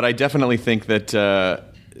I definitely think that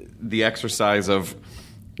the exercise of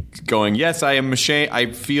going, yes, I am ashamed.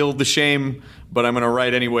 I feel the shame, but I'm going to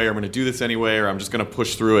write anyway, or I'm going to do this anyway, or I'm just going to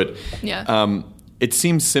push through it. Yeah. It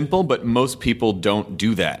seems simple, but most people don't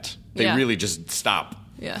do that. They Yeah. really just stop.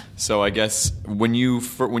 Yeah. So I guess when you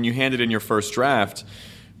handed in your first draft,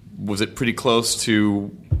 was it pretty close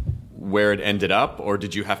to where it ended up, or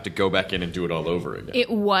did you have to go back in and do it all over again?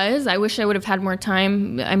 It was. I wish I would have had more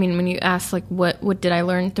time. I mean, when you ask like what did I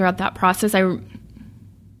learn throughout that process, I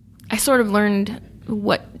sort of learned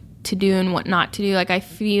what to do and what not to do. Like, I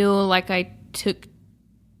feel like I took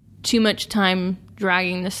too much time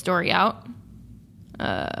dragging the story out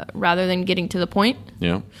rather than getting to the point.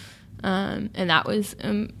 Yeah. And that was,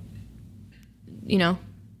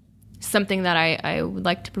 something that I would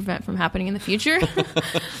like to prevent from happening in the future.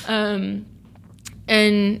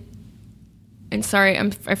 And sorry,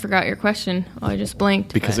 I forgot your question. Oh, I just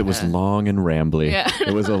blanked. Because it was long and rambly. Yeah.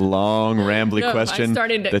 It was a long, rambly question. I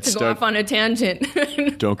started to go off on a tangent.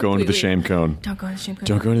 Don't go into the shame cone. Don't go into the shame cone.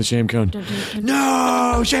 Don't go into the shame cone.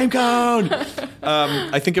 No, shame cone.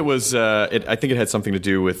 I think it was. I think it had something to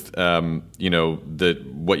do with what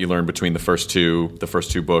you learned between the first two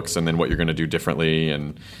books, and then what you're going to do differently,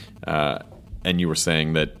 and you were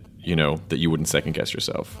saying that. That you wouldn't second guess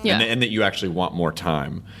yourself. Yeah. And that you actually want more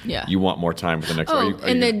time. Yeah. You want more time for the next.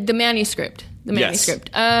 The manuscript. The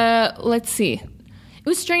manuscript. Yes. Let's see. It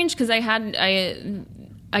was strange because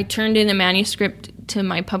I turned in a manuscript to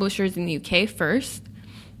my publishers in the UK first,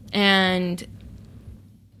 and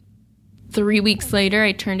 3 weeks later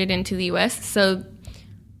I turned it into the US. So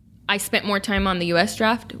I spent more time on the US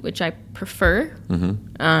draft, which I prefer.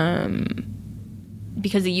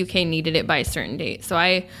 Because the UK needed it by a certain date. So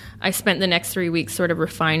I spent the next 3 weeks sort of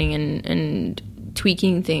refining and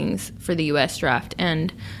tweaking things for the US draft.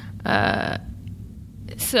 And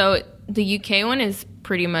so the UK one is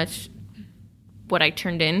pretty much what I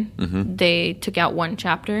turned in. They took out one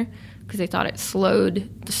chapter because they thought it slowed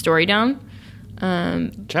the story down.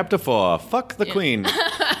 Chapter 4, fuck the Queen.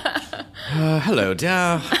 Hello,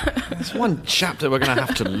 dear. There's one chapter we're going to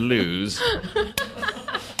have to lose.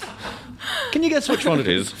 Can you guess which one it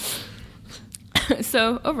is?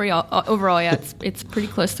 So overall, yeah, it's pretty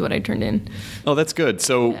close to what I turned in. Oh, that's good.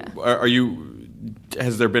 So are you...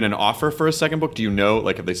 Has there been an offer for a second book? Do you know,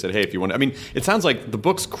 like, have they said, hey, if you want... I mean, it sounds like the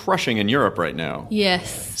book's crushing in Europe right now.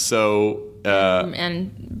 Yes. So...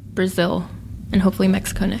 and Brazil, and hopefully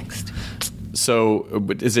Mexico next. So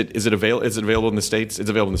is it available in the States? It's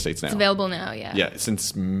available in the States now. It's available now, yeah. Yeah,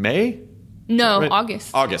 since May? No, Right?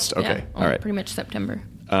 August. August, okay. Yeah, all right. Pretty much September.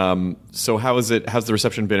 So how's the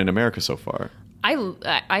reception been in America so far? I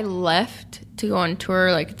left to go on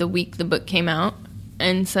tour like the week the book came out,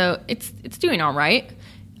 and so it's doing all right.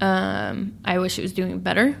 I wish it was doing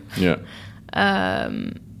better. Yeah. I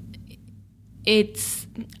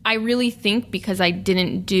really think because I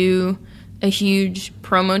didn't do a huge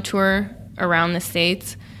promo tour around the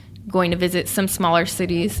States, going to visit some smaller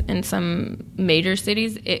cities and some major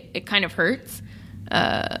cities, it kind of hurts.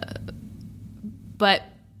 But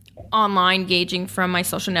online, gauging from my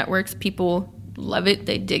social networks, people love it.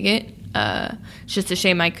 They dig it. It's just a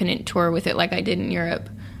shame I couldn't tour with it like I did in Europe.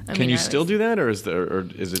 Can you still do that, or is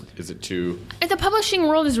it too? The publishing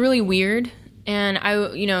world is really weird, and I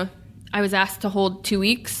was asked to hold 2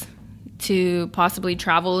 weeks to possibly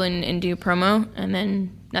travel and do promo, and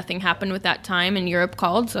then nothing happened with that time, and Europe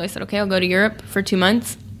called, so I said, okay, I'll go to Europe for 2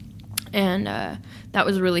 months, and that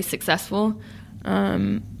was really successful.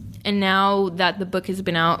 And now that the book has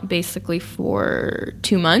been out basically for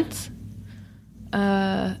 2 months,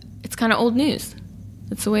 it's kind of old news.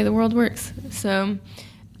 That's the way the world works. So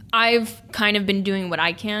I've kind of been doing what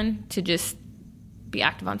I can to just be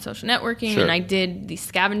active on social networking. Sure. And I did these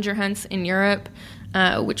scavenger hunts in Europe,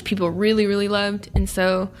 which people really, really loved. And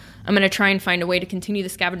so I'm going to try and find a way to continue the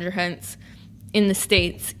scavenger hunts in the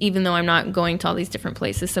States, even though I'm not going to all these different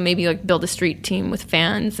places. So maybe like build a street team with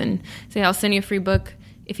fans and say, I'll send you a free book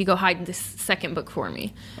if you go hide this second book for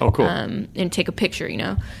me. Oh, cool. And take a picture, you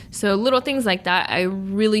know. So little things like that I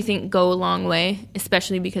really think go a long way,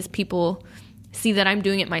 especially because people see that I'm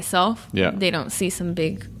doing it myself. Yeah. They don't see some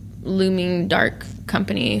big looming dark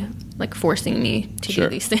company like forcing me to Sure.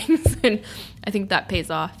 do these things. And I think that pays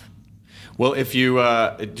off. Well, if you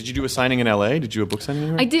did you do a signing in LA? Did you do a book signing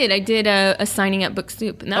anywhere? I did a signing at Book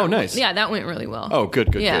Soup. And that, Oh, nice. Yeah, that went really well. Oh,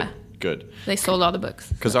 good. Yeah. Good. They sold all the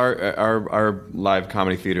books. Because our live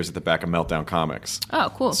comedy theater is at the back of Meltdown Comics.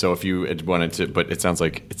 Oh, cool. So if you had wanted to, but it sounds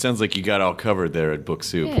like you got all covered there at Book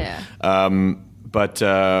Soup. Yeah.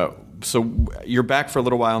 So you're back for a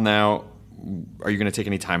little while now. Are you going to take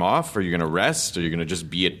any time off? Are you going to rest? Are you going to just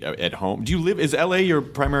be at home? Do you live? Is LA your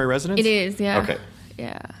primary residence? It is. Yeah. Okay.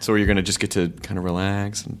 Yeah. So are you going to just get to kind of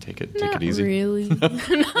relax and take it easy? Really.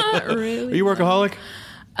 Not really. Are you a workaholic?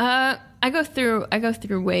 I go through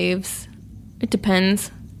waves. It depends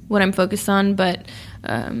what I'm focused on, but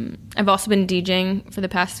I've also been DJing for the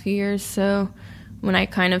past few years, so when I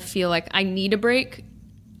kind of feel like I need a break,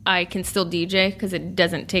 I can still DJ because it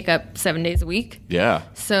doesn't take up 7 days a week. Yeah.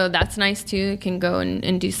 So that's nice too. I can go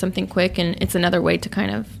and do something quick, and it's another way to kind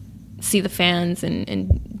of see the fans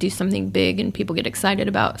and do something big and people get excited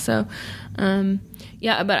about. So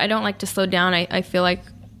yeah, but I don't like to slow down. I feel like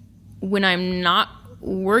when I'm not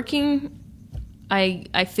working,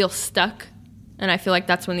 I feel stuck, and I feel like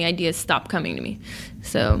that's when the ideas stop coming to me.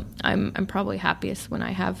 So I'm probably happiest when I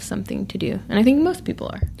have something to do, and I think most people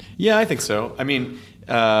are. Yeah, I think so. I mean,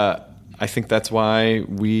 I think that's why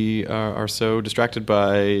we are so distracted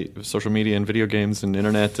by social media and video games and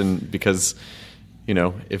internet, and because, you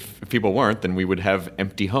know, if people weren't, then we would have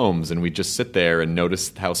empty homes and we'd just sit there and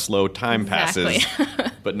notice how slow time passes.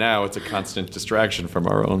 But now it's a constant distraction from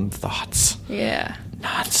our own thoughts. Yeah.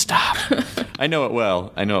 Nonstop. I know it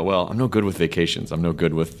well. I'm no good with vacations. I'm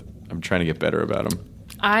trying to get better about them.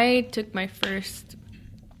 I took my first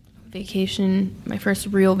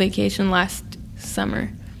real vacation last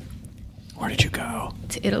summer. Where did you go?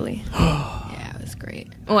 To Italy. Yeah, it was great.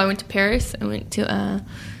 Oh, I went to Paris. I went to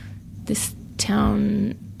this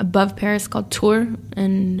town above Paris called Tours,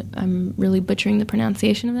 and I'm really butchering the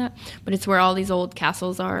pronunciation of that, but it's where all these old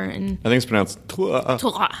castles are. And I think it's pronounced Tours.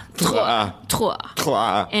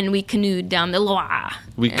 And we canoed down the Loire.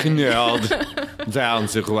 We canoed down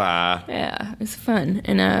the Loire. Yeah, it was fun.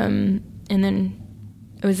 And then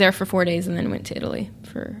I was there for 4 days, and then went to Italy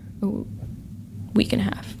for a week and a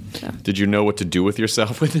half. So. Did you know what to do with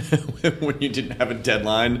yourself when you didn't have a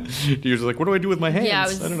deadline? You're just like, what do I do with my hands? Yeah,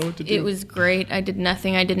 I don't know what to do. It was great. I did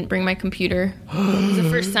nothing. I didn't bring my computer. It was the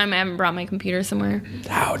first time I haven't brought my computer somewhere.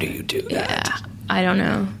 How do you do that? Yeah, I don't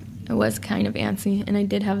know. I was kind of antsy, and I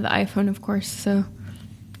did have the iPhone, of course, so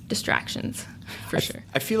distractions, for sure.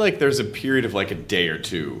 I feel like there's a period of like a day or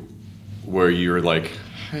two where you're like,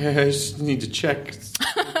 I just need to check.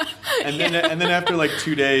 And then after like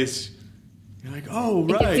 2 days, you're like, oh,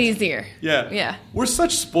 right. It gets easier. Yeah. Yeah. We're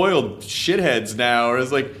such spoiled shitheads now. Or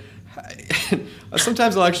it's like,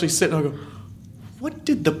 sometimes I'll actually sit and I'll go, what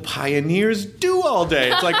did the pioneers do all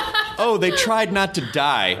day? It's like, oh, they tried not to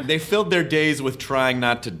die. They filled their days with trying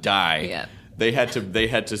not to die. Yeah. They had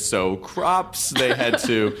to sow crops. They had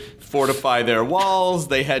to fortify their walls.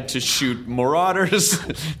 They had to shoot marauders.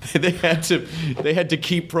 they had to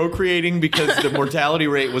keep procreating because the mortality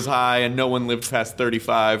rate was high and no one lived past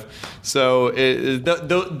 35. So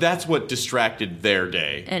that's what distracted their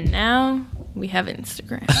day. And now we have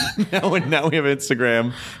Instagram. now we have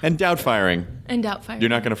Instagram and doubt firing. And doubt firing.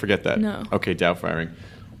 You're not going to forget that. No. Okay, doubt firing.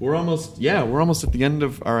 We're almost at the end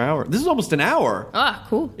of our hour. This is almost an hour. Ah,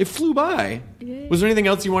 cool. It flew by. Yeah. Was there anything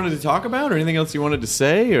else you wanted to talk about or anything else you wanted to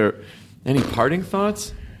say or any parting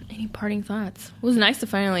thoughts? Any parting thoughts? It was nice to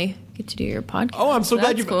finally get to do your podcast. Oh, I'm so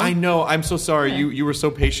glad you. Cool. I know. I'm so sorry. Yeah. You were so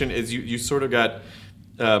patient as you sort of got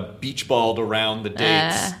beach balled around the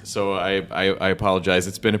dates. So I apologize.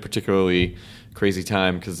 It's been a particularly crazy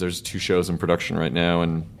time because there's 2 shows in production right now,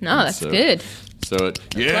 and no, that's good. So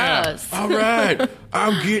yeah, all right,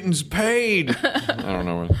 I'm getting paid. I don't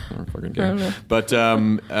know what I'm fucking getting, but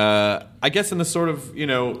I guess in the sort of in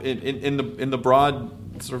the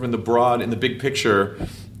big picture,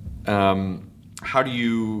 how do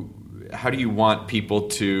you want people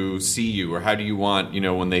to see you, or how do you want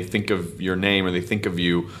when they think of your name or they think of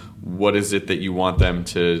you, what is it that you want them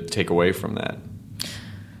to take away from that?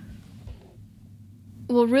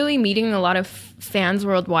 Well, really meeting a lot of fans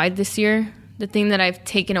worldwide this year, the thing that I've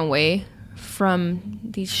taken away from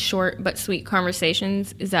these short but sweet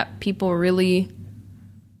conversations is that people really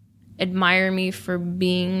admire me for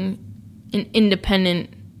being an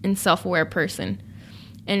independent and self-aware person.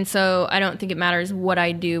 And so I don't think it matters what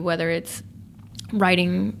I do, whether it's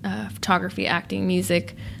writing, photography, acting,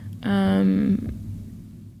 music. I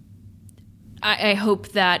hope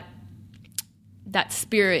that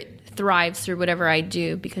spirit thrives through whatever I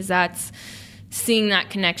do, because that's seeing that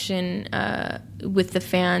connection with the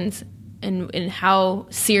fans and how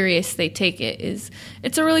serious they take it's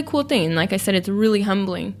a really cool thing. And like I said, it's really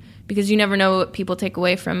humbling, because you never know what people take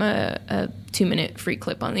away from a 2-minute free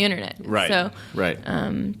clip on the internet. Right. So, right.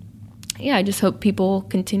 Yeah, I just hope people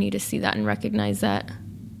continue to see that and recognize that.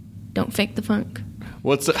 Don't fake the funk.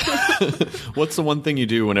 What's the one thing you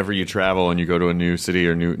do whenever you travel and you go to a new city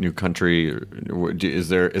or new country?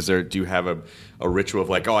 Do you have a ritual of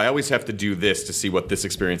like, oh, I always have to do this to see what this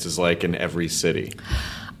experience is like in every city?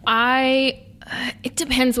 It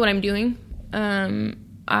depends what I'm doing.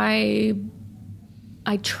 I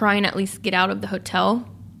try and at least get out of the hotel,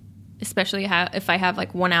 especially if I have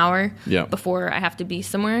like 1 hour before I have to be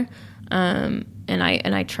somewhere. And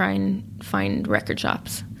I try and find record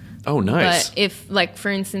shops. Oh, nice. But if, like,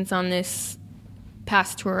 for instance, on this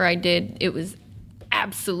past tour I did, it was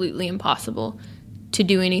absolutely impossible to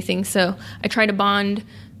do anything. So I try to bond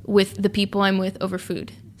with the people I'm with over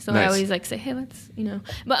food. So nice. I always like say, hey, let's,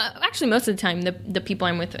 But actually, most of the time, the people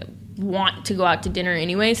I'm with want to go out to dinner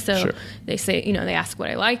anyway. So they say, they ask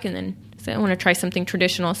what I like, and then say I want to try something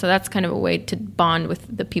traditional. So that's kind of a way to bond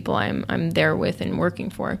with the people I'm there with and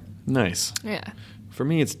working for. Nice. Yeah. For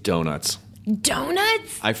me, it's donuts.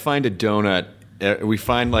 Donuts? I find a donut. We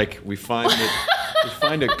find a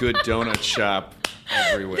good donut shop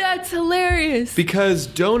everywhere. That's hilarious. Because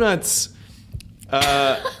donuts,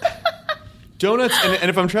 and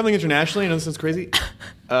if I'm traveling internationally, I know this sounds crazy.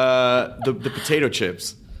 The potato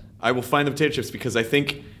chips, I will find the potato chips, because I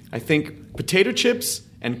think potato chips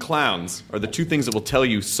and clowns are the two things that will tell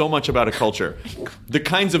you so much about a culture. The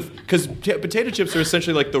kinds of, because potato chips are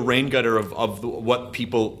essentially like the rain gutter of what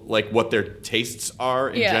people, like what their tastes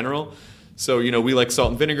are in general. So, we like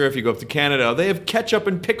salt and vinegar. If you go up to Canada, they have ketchup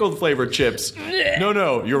and pickle flavored chips.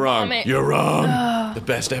 No, you're wrong. Vomit. You're wrong. The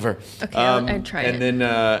best ever. Okay, I'd try it.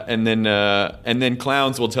 And then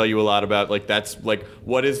clowns will tell you a lot about, like, that's like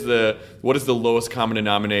what is the lowest common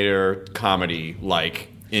denominator comedy like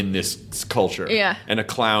in this culture. Yeah. And a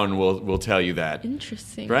clown will tell you that.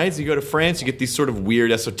 Interesting. Right? So you go to France, you get these sort of weird,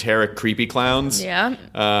 esoteric, creepy clowns. Yeah.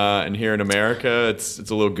 And here in America, it's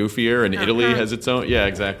a little goofier, and Italy has its own. Yeah,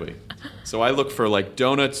 exactly. So I look for like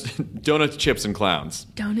donuts, chips, and clowns.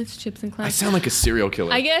 Donuts, chips, and clowns. I sound like a serial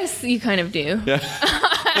killer. I guess you kind of do. Yeah.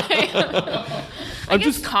 I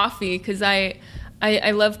guess coffee, because I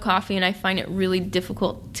love coffee, and I find it really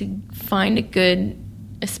difficult to find a good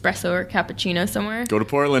espresso or cappuccino somewhere. Go to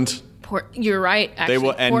Portland. You're right. Actually, they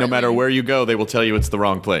will, and no matter where you go, they will tell you it's the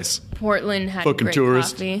wrong place. Portland had fucking great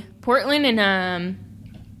tourist. coffee. Portland and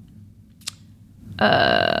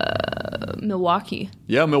Milwaukee.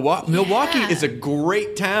 Yeah, Milwaukee is a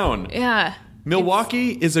great town. Yeah.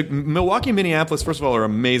 Milwaukee and Minneapolis, first of all, are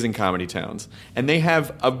amazing comedy towns. And they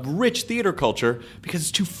have a rich theater culture because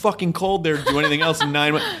it's too fucking cold there to do anything else in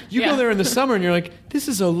 9 months. You go there in the summer and you're like,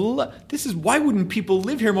 why wouldn't people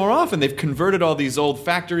live here more often? They've converted all these old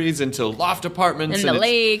factories into loft apartments. And the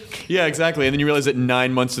lake. Yeah, exactly. And then you realize that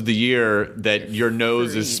 9 months of the year that your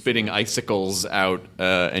nose is spitting icicles out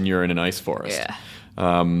and you're in an ice forest. Yeah.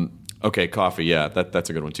 Okay, coffee. Yeah, that's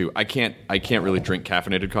a good one too. I can't really drink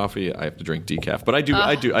caffeinated coffee. I have to drink decaf. But I do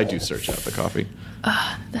search out the coffee.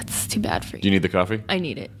 That's too bad for you. Do you need the coffee? I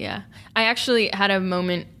need it. Yeah. I actually had a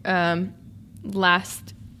moment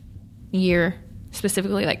last year,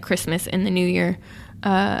 specifically like Christmas and the New Year.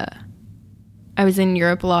 I was in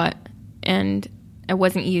Europe a lot, and I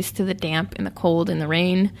wasn't used to the damp and the cold and the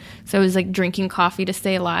rain, so I was like drinking coffee to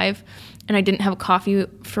stay alive. And I didn't have a coffee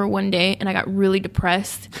for one day, and I got really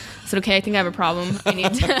depressed. I said, okay, I think I have a problem. I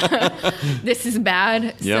need to this is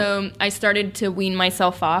bad. Yep. So I started to wean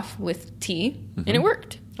myself off with tea, and it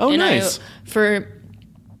worked. Oh, and nice. For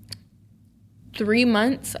 3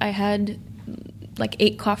 months, I had like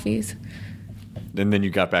 8 coffees. And then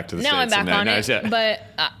you got back to the States. States. Now I'm back on it, but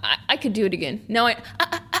I could do it again. No,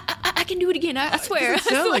 I can do it again. I swear. It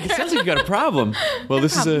sounds like you got a problem. Well,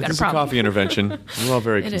 this is a coffee intervention. We're all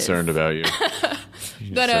very concerned about you.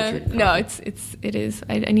 But no, it is.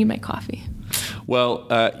 I need my coffee.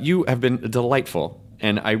 Well, you have been delightful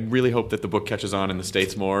And I really hope that the book catches on in the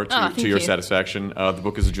States more to your satisfaction. The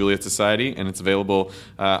book is A Juliet Society, and it's available,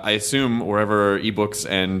 I assume, wherever ebooks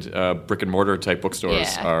and brick-and-mortar type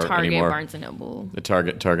bookstores are Target, anymore. Barnes & Noble. The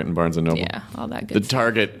Target and Barnes & Noble. Yeah, all that good The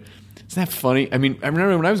Target. Isn't that funny? I mean, I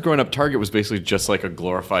remember when I was growing up, Target was basically just like a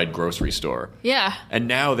glorified grocery store. Yeah. And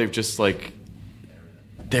now they've just like...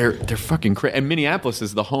 They're fucking crazy. And Minneapolis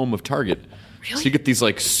is the home of Target. Really? So you get these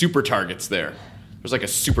like super Targets there. There's like a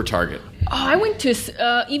super Target. Oh, I went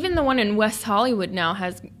to even the one in West Hollywood now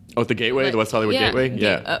has. Oh, the Gateway, the West Hollywood Gateway.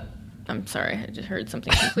 Yeah. I'm sorry, I just heard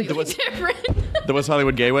something completely different. The West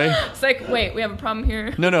Hollywood Gateway. It's like, wait, we have a problem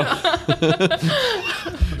here. No.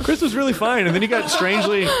 Chris was really fine, and then he got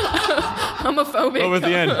strangely homophobic over at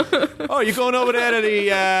the end. Oh, you're going over there to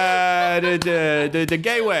the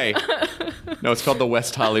Gateway. No, it's called the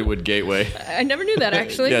West Hollywood Gateway. I never knew that,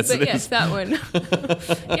 actually. Yes, but yes, that one.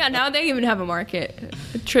 Yeah, now they even have a market.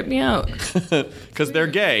 It tripped me out. Because they're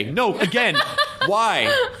gay. No, again,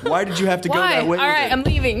 why? Why did you have to go that way? All right, I'm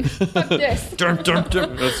leaving. Fuck this. That's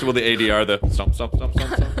the ADR, the stomp.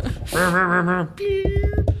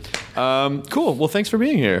 Cool. Well, thanks for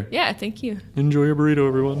being here. Yeah, thank you. Enjoy your burrito,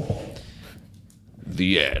 everyone.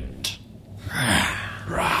 The end.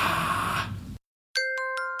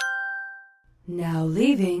 Now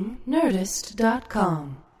leaving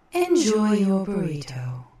Nerdist.com. Enjoy your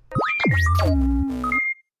burrito.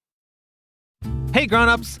 Hey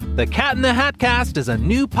grown-ups, The Cat in the Hat Cast is a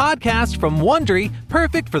new podcast from Wondery,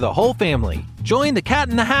 perfect for the whole family. Join the Cat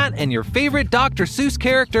in the Hat and your favorite Dr. Seuss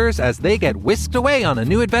characters as they get whisked away on a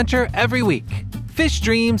new adventure every week. Fish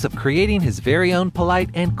dreams of creating his very own polite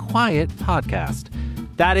and quiet podcast.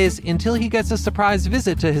 That is, until he gets a surprise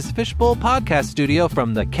visit to his Fishbowl podcast studio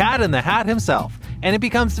from the Cat in the Hat himself, and it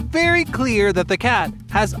becomes very clear that the cat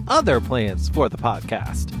has other plans for the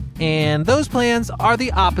podcast. And those plans are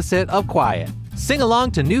the opposite of quiet. Sing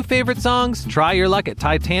along to new favorite songs, try your luck at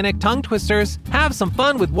Titanic tongue twisters, have some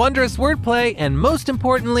fun with wondrous wordplay, and most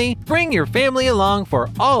importantly, bring your family along for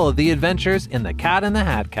all of the adventures in the Cat in the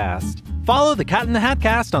Hat Cast. Follow the Cat in the Hat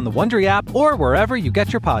Cast on the Wondery app or wherever you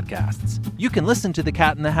get your podcasts. You can listen to the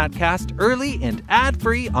Cat in the Hat Cast early and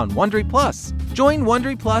ad-free on Wondery Plus. Join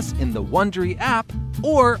Wondery Plus in the Wondery app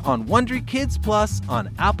or on Wondery Kids Plus on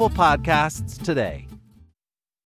Apple Podcasts today.